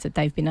realise that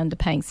they've been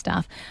underpaying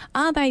staff.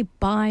 Are they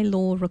by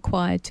law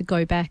required to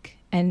go back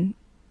and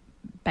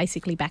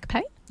basically back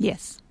pay?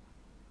 Yes.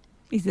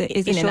 Is the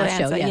short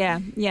answer?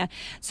 Yeah.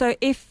 So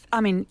if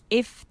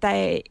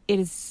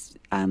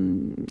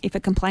a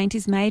complaint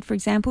is made, for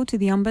example, to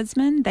the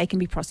Ombudsman, they can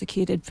be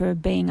prosecuted for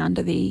paying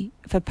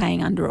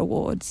under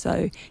award.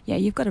 So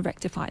you've got to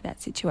rectify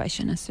that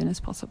situation as soon as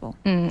possible.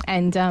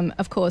 And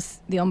of course,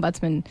 the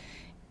Ombudsman,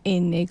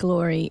 in their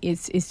glory,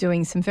 is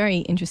doing some very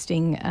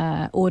interesting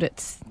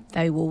audits.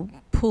 They will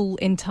pull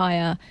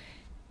entire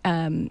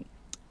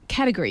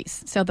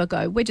categories. So they'll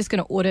go, we're just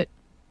going to audit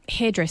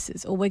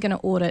hairdressers, or we're going to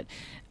audit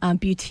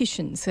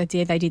beauticians. So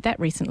they did that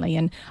recently,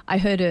 and I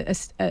heard a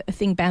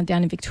thing bound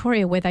down in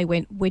Victoria where they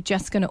went, we're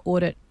just going to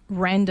audit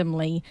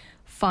randomly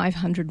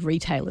 500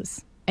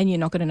 retailers, and you're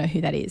not going to know who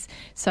that is.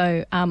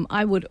 So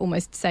I would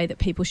almost say that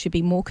people should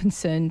be more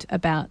concerned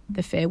about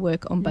the Fair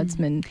Work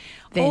Ombudsman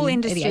than all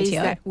industries the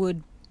ATO. That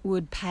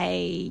would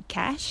pay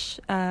cash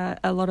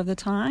a lot of the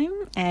time,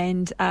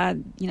 and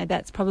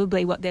that's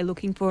probably what they're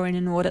looking for in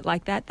an audit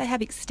like that. They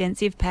have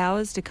extensive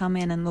powers to come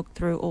in and look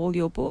through all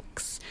your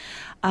books,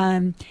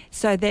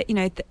 so that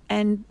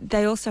and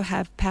they also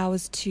have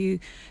powers to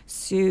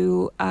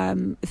sue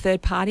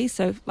third parties.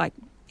 So like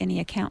any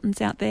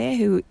accountants out there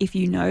who, if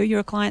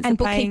your clients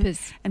and are paying,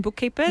 bookkeepers. and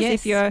bookkeepers,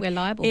 yes, we're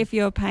liable. If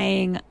you're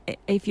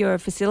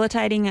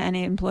facilitating an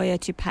employer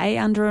to pay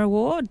under an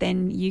award,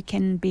 then you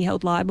can be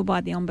held liable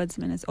by the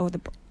Ombudsman, or the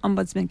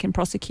Ombudsman can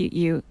prosecute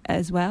you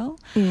as well.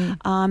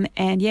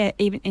 And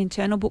even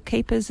internal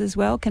bookkeepers as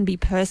well can be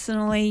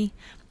personally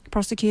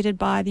prosecuted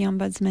by the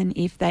Ombudsman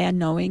if they are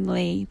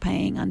knowingly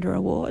paying under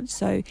award.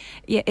 So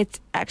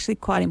it's actually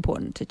quite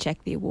important to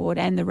check the award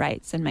and the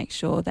rates and make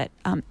sure that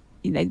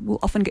they will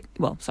often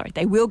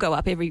they will go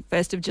up every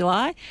 1st of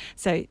July,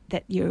 so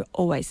that you're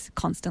always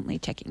constantly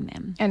checking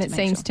them. And it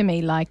seems to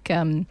me like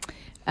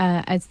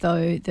as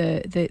though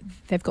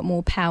they've got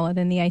more power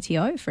than the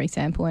ATO, for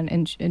example,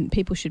 and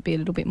people should be a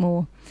little bit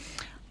more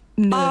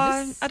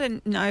nervous. I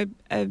don't know.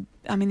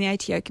 I mean, the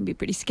ATO can be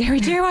pretty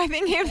scary too, I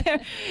think,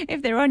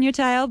 if they're on your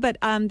tail, but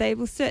they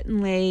will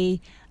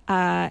certainly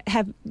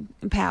have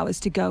powers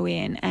to go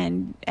in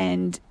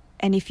and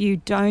if you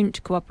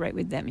don't cooperate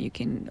with them, you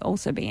can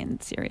also be in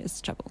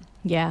serious trouble.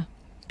 Yeah.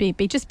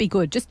 Just be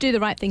good. Just do the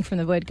right thing from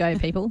the word go,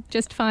 people.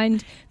 Just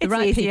find the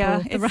right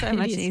people. It's so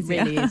much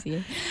easier. Really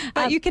easier.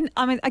 But you can,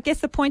 I guess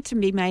the point to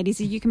be made is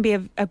you can be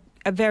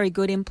a very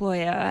good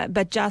employer,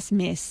 but just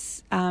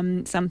miss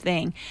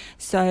something.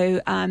 So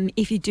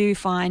if you do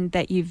find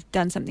that you've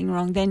done something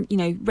wrong, then,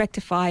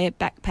 rectify it,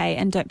 back pay,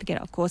 and don't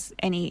forget, of course,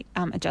 any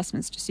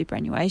adjustments to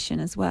superannuation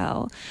as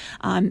well.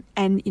 And,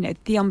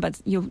 the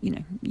ombuds,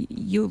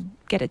 you'll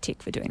get a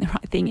tick for doing the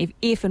right thing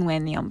if and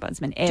when the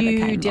ombudsman ever came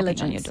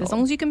knocking on your door. As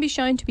long as you can be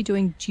shown to be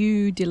doing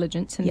due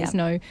diligence and there's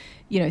no,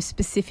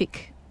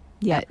 specific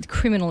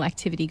criminal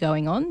activity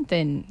going on,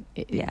 then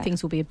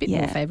things will be a bit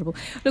more favourable.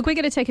 Look, we're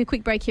going to take a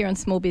quick break here on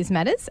Small Biz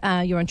Matters.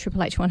 You're on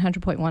Triple H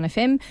 100.1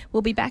 FM.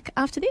 We'll be back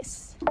after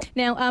this.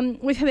 Now,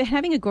 we've been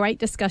having a great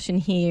discussion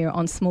here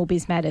on Small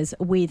Biz Matters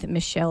with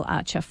Michelle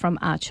Archer from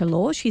Archer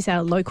Law. She's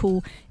our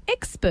local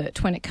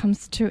expert when it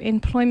comes to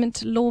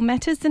employment law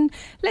matters, and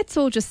let's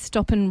all just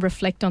stop and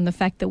reflect on the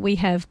fact that we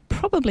have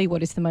probably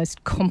what is the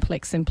most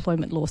complex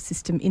employment law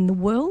system in the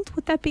world.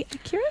 Would that be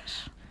accurate?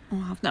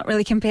 Oh, I've not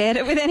really compared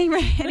it with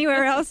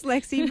anywhere else,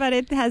 Lexi, but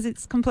it has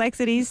its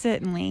complexities,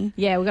 certainly.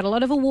 Yeah, we've got a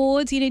lot of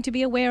awards you need to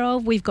be aware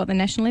of. We've got the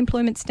National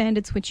Employment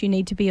Standards, which you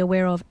need to be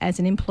aware of as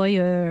an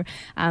employer.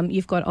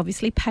 You've got,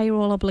 obviously,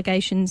 payroll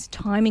obligations,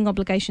 timing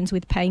obligations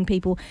with paying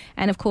people,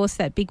 and, of course,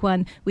 that big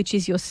one, which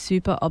is your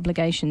super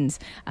obligations.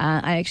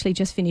 I actually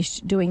just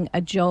finished doing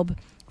a job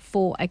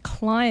for a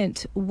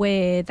client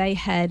where they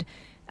had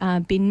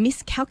been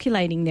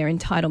miscalculating their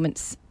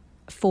entitlements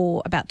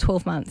for about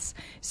 12 months.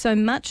 So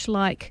much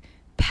like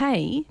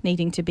pay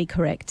needing to be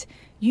correct,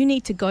 you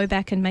need to go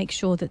back and make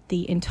sure that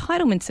the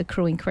entitlements are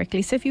accruing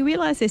correctly. So if you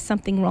realise there's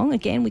something wrong,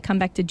 again, we come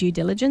back to due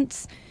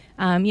diligence,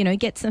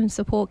 get some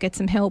support, get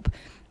some help,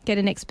 get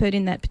an expert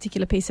in that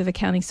particular piece of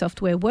accounting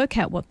software, work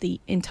out what the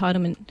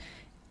entitlement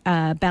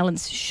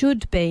balance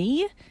should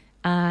be,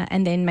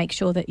 and then make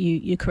sure that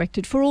you correct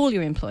it for all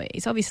your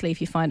employees. Obviously,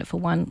 if you find it for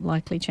one,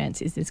 likely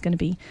chance is there's going to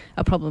be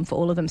a problem for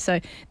all of them.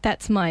 So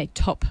that's my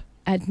top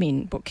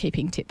admin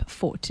bookkeeping tip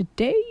for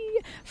today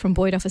from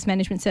Boyd Office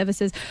Management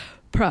Services,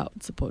 proud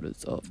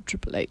supporters of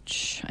Triple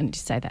H. I need to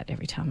say that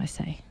every time I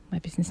say my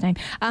business name.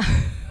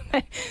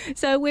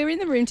 So we're in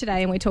the room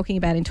today and we're talking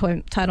about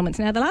entitlements.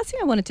 Now, the last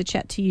thing I wanted to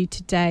chat to you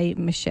today,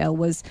 Michelle,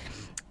 was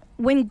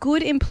when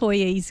good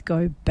employees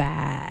go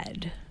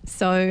bad.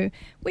 So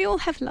we all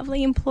have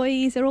lovely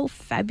employees. They're all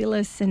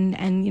fabulous and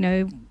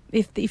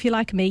if you're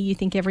like me, you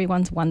think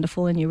everyone's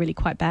wonderful and you're really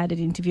quite bad at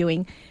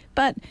interviewing.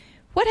 But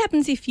what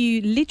happens if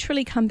you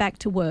literally come back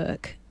to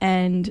work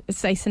and,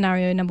 say,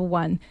 scenario number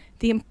one,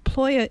 the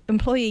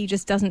employee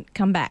just doesn't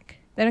come back?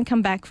 They don't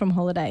come back from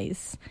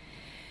holidays.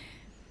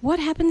 What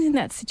happens in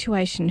that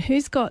situation?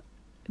 Who's got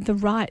the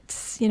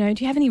rights? Do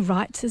you have any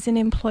rights as an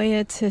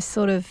employer to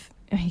sort of...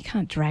 You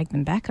can't drag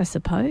them back, I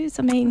suppose.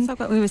 I mean... It's like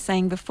what we were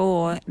saying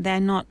before.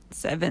 They're not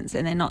servants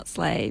and they're not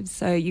slaves,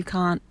 so you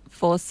can't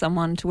force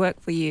someone to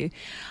work for you.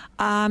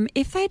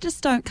 If they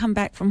just don't come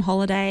back from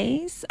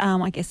holidays,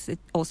 I guess it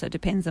also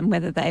depends on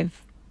whether they've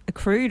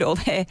accrued or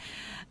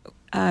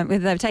whether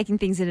they're taking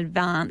things in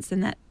advance,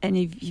 and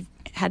if you've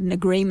had an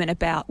agreement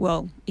about,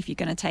 well, if you're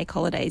going to take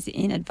holidays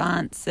in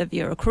advance of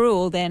your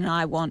accrual, then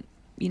I want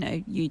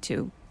you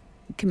to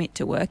commit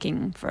to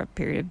working for a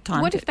period of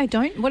time. What if they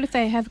don't? What if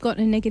they have got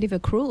a negative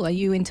accrual? Are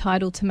you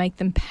entitled to make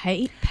them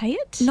pay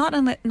it?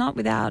 Not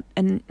without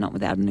an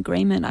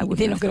agreement. I wouldn't.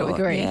 They're not going to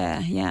agree.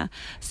 Yeah.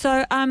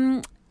 So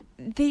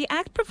the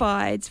Act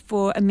provides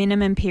for a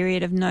minimum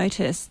period of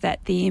notice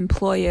that the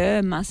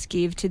employer must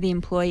give to the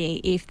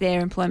employee if their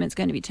employment's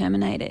going to be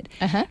terminated.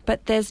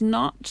 But there's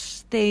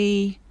not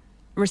the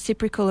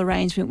reciprocal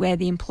arrangement where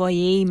the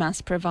employee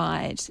must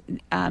provide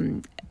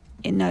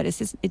in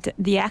notice.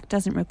 The Act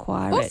doesn't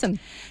require it.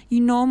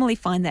 You normally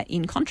find that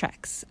in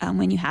contracts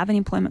when you have an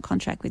employment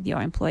contract with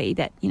your employee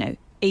that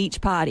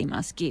each party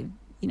must give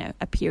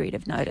a period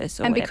of notice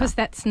or and whatever. Because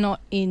that's not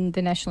in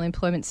the National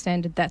Employment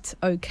Standard, that's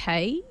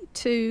okay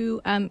to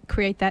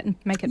create that and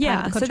make it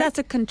part of the contract? So that's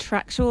a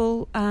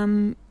contractual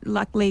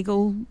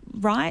legal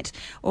right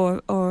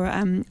or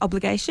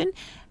obligation,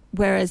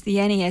 whereas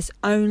the NES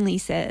only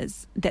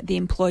says that the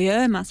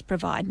employer must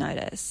provide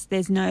notice.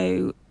 There's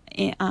no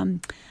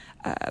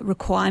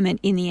requirement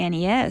in the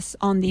NES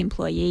on the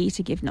employee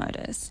to give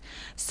notice.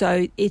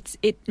 So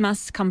it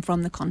must come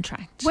from the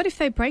contract. What if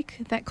they break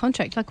that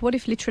contract? Like, what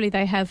if literally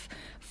they have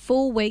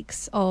 4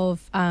 weeks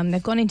of,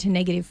 they've gone into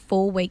negative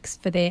 4 weeks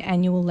for their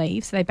annual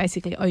leave, so they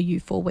basically owe you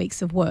 4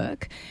 weeks of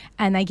work,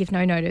 and they give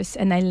no notice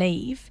and they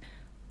leave.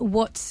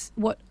 What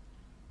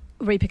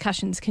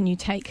repercussions can you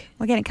take?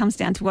 Well, again, it comes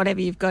down to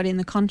whatever you've got in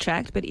the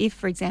contract. But if,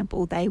 for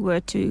example, they were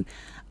to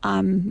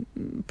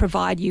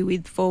provide you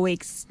with 4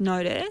 weeks'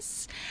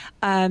 notice,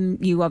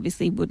 you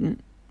obviously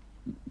wouldn't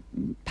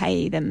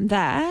pay them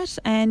that.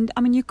 And,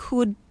 I mean, you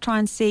could try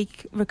and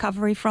seek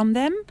recovery from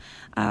them.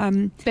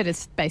 But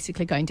it's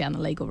basically going down the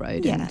legal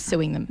road and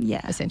suing them,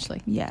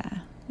 essentially. Yeah.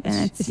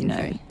 And it's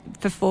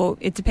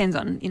it depends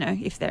on,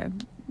 if they're,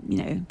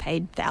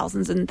 paid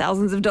thousands and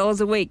thousands of dollars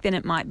a week, then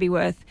it might be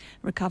worth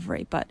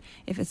recovery. But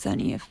if it's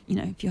only a few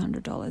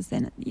 $100s,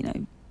 then,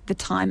 the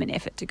time and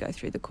effort to go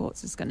through the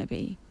courts is going to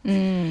be...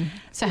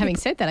 So having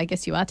said that, I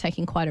guess you are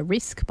taking quite a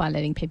risk by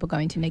letting people go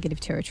into negative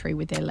territory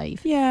with their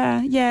leave.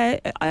 Yeah.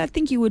 I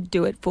think you would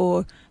do it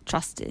for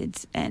trusted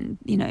and,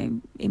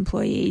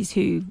 employees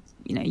who,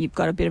 you've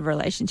got a bit of a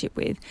relationship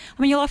with.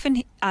 I mean, you'll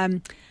often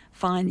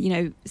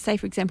find, say,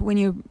 for example, when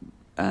you're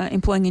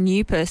employing a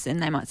new person,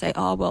 they might say,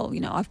 oh, well,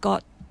 I've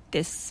got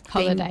this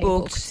holiday thing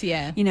booked. Books,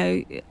 yeah.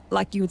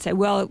 Like you would say,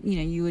 well,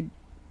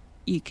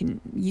 you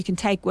can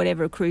take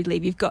whatever accrued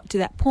leave you've got to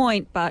that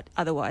point, but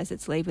otherwise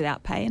it's leave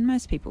without pay. And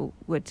most people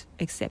would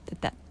accept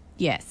that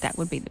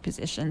would be the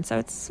position. So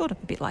it's sort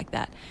of a bit like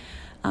that.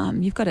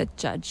 You've got to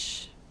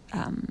judge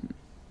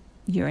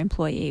your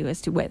employee as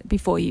to whether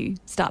before you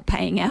start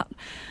paying out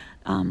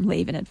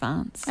leave in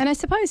advance. And I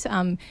suppose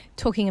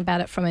talking about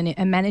it from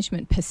a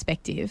management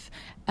perspective,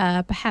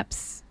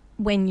 perhaps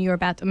when you're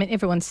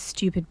everyone's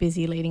stupid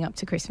busy leading up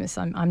to Christmas.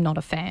 I'm not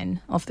a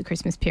fan of the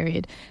Christmas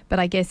period, but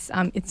I guess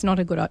it's not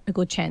a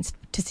good chance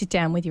to sit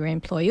down with your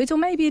employees, or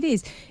maybe it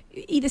is.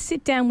 Either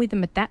sit down with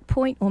them at that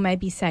point, or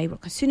maybe say,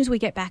 look, as soon as we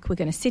get back, we're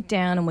going to sit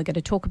down and we're going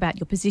to talk about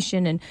your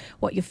position and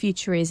what your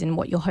future is and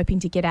what you're hoping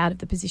to get out of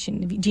the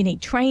position. Do you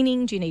need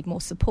training? Do you need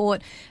more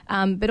support?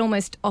 But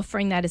almost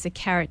offering that as a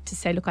carrot to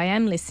say, look, I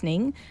am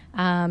listening,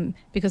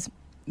 because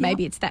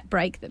maybe it's that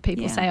break that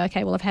people say,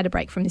 okay, well, I've had a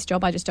break from this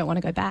job, I just don't want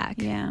to go back.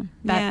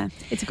 But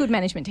it's a good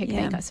management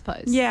technique, I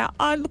suppose. Yeah,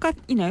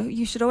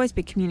 you should always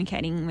be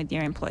communicating with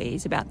your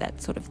employees about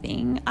that sort of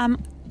thing.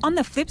 On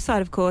the flip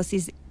side, of course,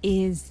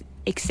 is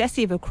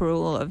excessive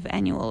accrual of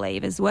annual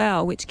leave as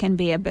well, which can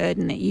be a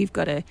burden that you've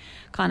got to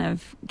kind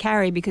of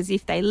carry, because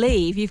if they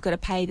leave, you've got to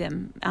pay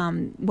them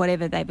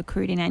whatever they've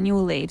accrued in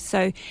annual leave.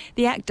 So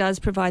the Act does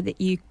provide that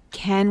you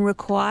can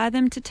require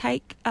them to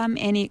take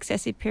any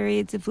excessive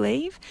periods of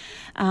leave.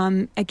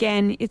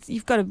 Again,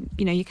 you've got to,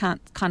 you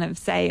can't kind of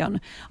say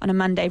on a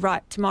Monday,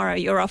 right, tomorrow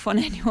you're off on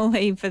annual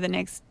leave for the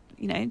next,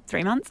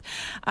 3 months.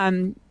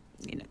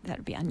 That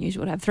would be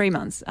unusual to have 3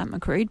 months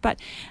accrued, but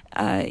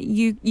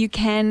you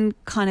can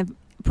kind of,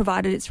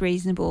 provided it's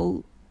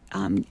reasonable,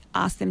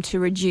 ask them to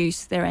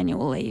reduce their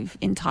annual leave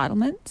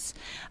entitlements.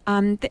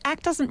 The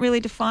Act doesn't really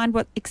define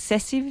what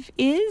excessive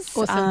is.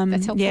 Awesome.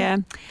 That's helpful. Yeah,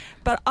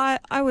 but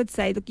I would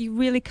say, look, you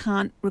really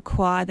can't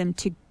require them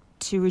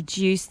to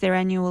reduce their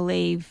annual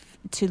leave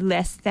to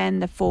less than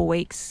the 4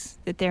 weeks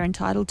that they're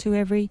entitled to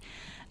every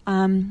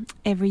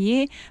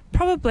year.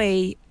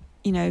 Probably,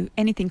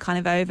 anything kind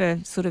of over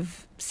sort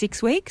of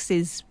 6 weeks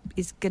is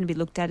going to be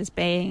looked at as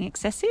being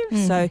excessive.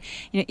 So,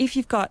 if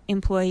you've got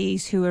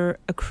employees who are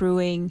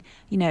accruing,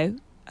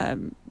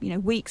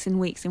 weeks and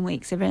weeks and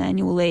weeks of an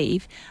annual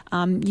leave,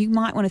 you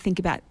might want to think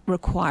about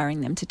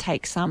requiring them to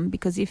take some,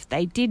 because if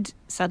they did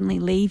suddenly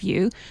leave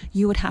you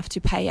would have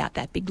to pay out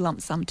that big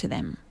lump sum to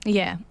them.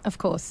 Yeah, of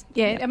course.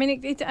 Yeah, yep. I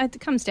mean,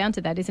 it comes down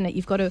to that, isn't it?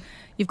 You've got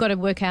to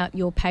work out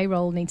your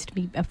payroll needs to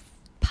be a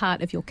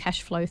part of your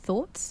cash flow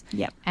thoughts.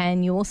 Yep.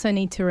 And you also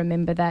need to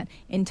remember that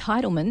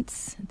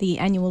entitlements, the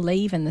annual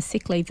leave and the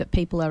sick leave that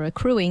people are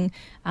accruing,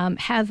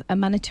 have a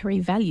monetary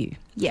value.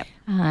 Yep.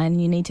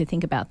 And you need to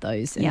think about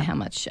those and how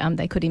much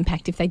they could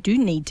impact if they do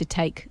need to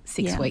take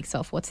 6 weeks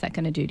off. What's that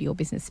going to do to your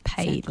business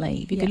paid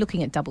leave? You'd be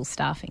looking at double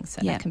staffing,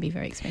 so that can be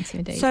very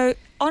expensive indeed. So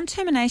on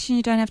termination,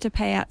 you don't have to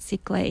pay out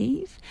sick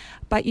leave,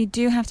 but you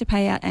do have to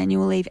pay out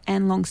annual leave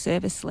and long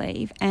service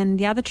leave. And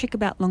the other trick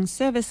about long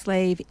service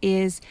leave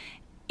is,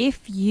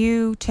 if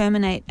you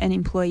terminate an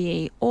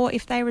employee, or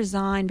if they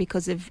resign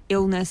because of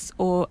illness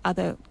or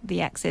the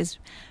Act says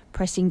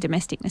pressing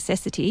domestic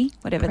necessity,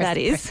 whatever that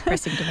is,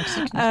 pressing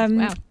domestic necessity.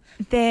 Wow.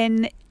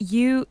 Then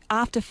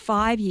after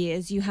 5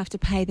 years, you have to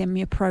pay them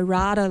your pro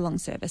rata long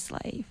service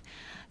leave.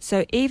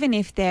 So even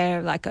if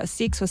they're like a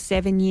 6 or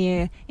 7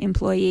 year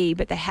employee,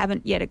 but they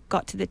haven't yet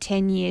got to the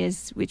 10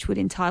 years, which would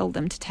entitle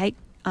them to take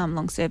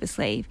long service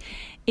leave,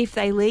 if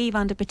they leave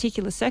under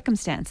particular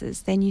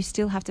circumstances, then you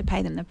still have to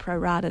pay them the pro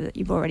rata that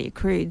you've already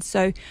accrued.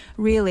 So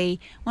really,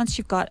 once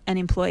you've got an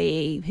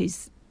employee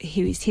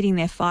who is hitting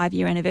their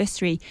 5-year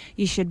anniversary,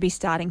 you should be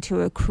starting to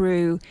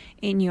accrue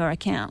in your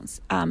accounts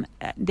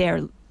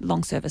their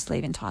long service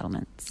leave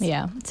entitlements.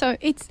 Yeah. So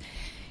it's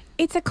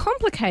a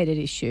complicated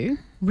issue,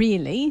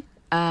 really.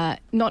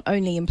 not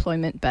only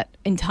employment but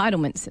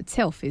entitlements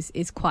itself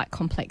is quite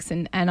complex,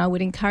 and I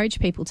would encourage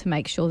people to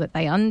make sure that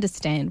they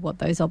understand what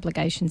those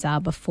obligations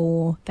are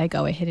before they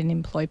go ahead and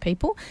employ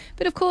people.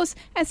 But of course,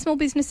 as small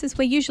businesses,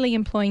 we're usually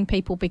employing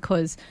people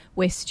because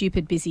we're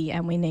stupid busy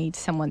and we need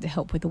someone to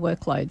help with the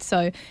workload.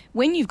 So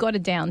when you've got a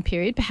down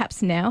period,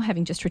 perhaps now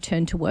having just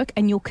returned to work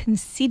and you're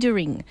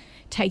considering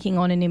taking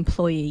on an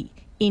employee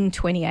in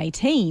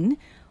 2018,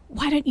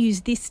 why don't you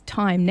use this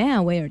time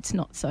now where it's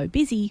not so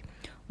busy,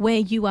 where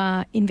you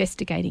are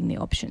investigating the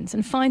options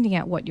and finding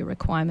out what your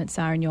requirements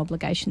are and your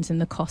obligations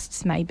and the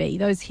costs may be,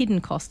 those hidden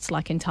costs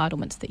like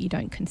entitlements that you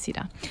don't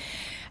consider.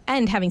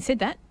 And having said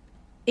that,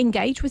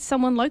 engage with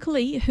someone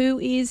locally who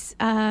is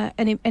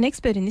an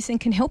expert in this and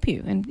can help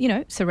you, and, you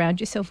know, surround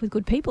yourself with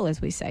good people,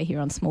 as we say here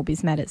on Small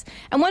Biz Matters.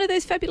 And one of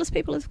those fabulous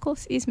people, of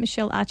course, is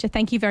Michelle Archer.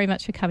 Thank you very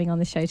much for coming on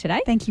the show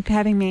today. Thank you for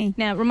having me.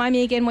 Now, remind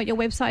me again what your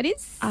website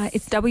is.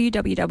 It's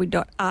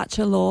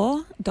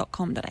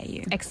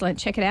www.archerlaw.com.au. Excellent.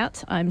 Check it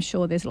out. I'm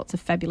sure there's lots of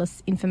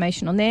fabulous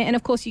information on there. And,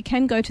 of course, you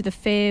can go to the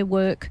Fair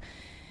Work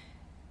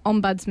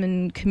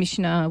Ombudsman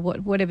Commissioner,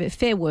 whatever,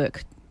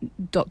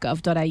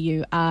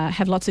 fairwork.gov.au,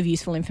 have lots of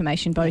useful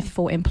information both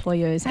for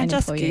employers and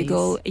just employees.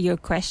 Google your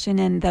question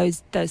and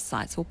those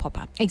sites will pop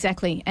up.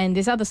 Exactly. And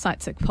there's other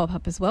sites that pop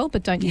up as well,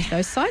 but don't use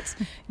those sites.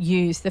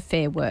 Use the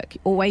Fair Work.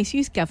 Always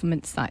use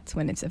government sites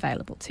when it's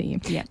available to you.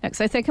 Yeah.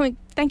 So thank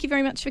you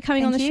very much for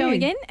coming on the show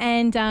again.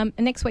 And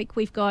next week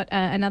we've got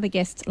another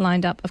guest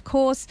lined up, of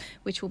course,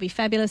 which will be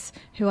fabulous,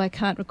 who I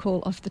can't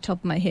recall off the top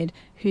of my head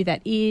who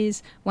that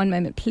is. One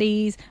moment,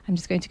 please. I'm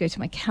just going to go to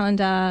my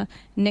calendar.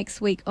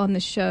 Next week on the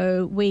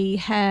show we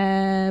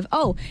have,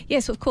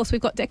 yes, of course,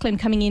 we've got Declan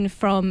coming in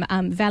from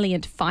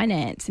Valiant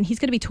Finance, and he's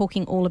going to be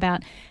talking all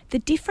about the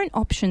different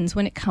options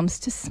when it comes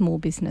to small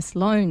business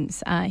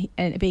loans,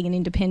 and being an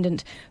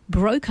independent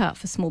broker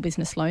for small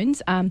business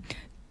loans.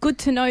 Good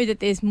to know that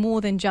there's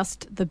more than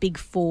just the big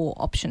four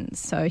options.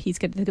 So there's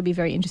going to be a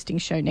very interesting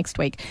show next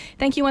week.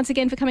 Thank you once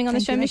again for coming on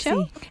the show,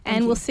 Michelle.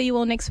 And we'll see you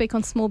all next week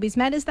on Small Biz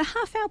Matters, the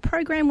half-hour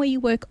program where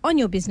you work on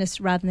your business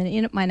rather than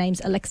in it. My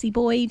name's Alexi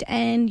Boyd,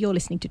 and you're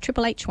listening to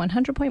Triple H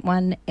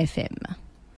 100.1 FM.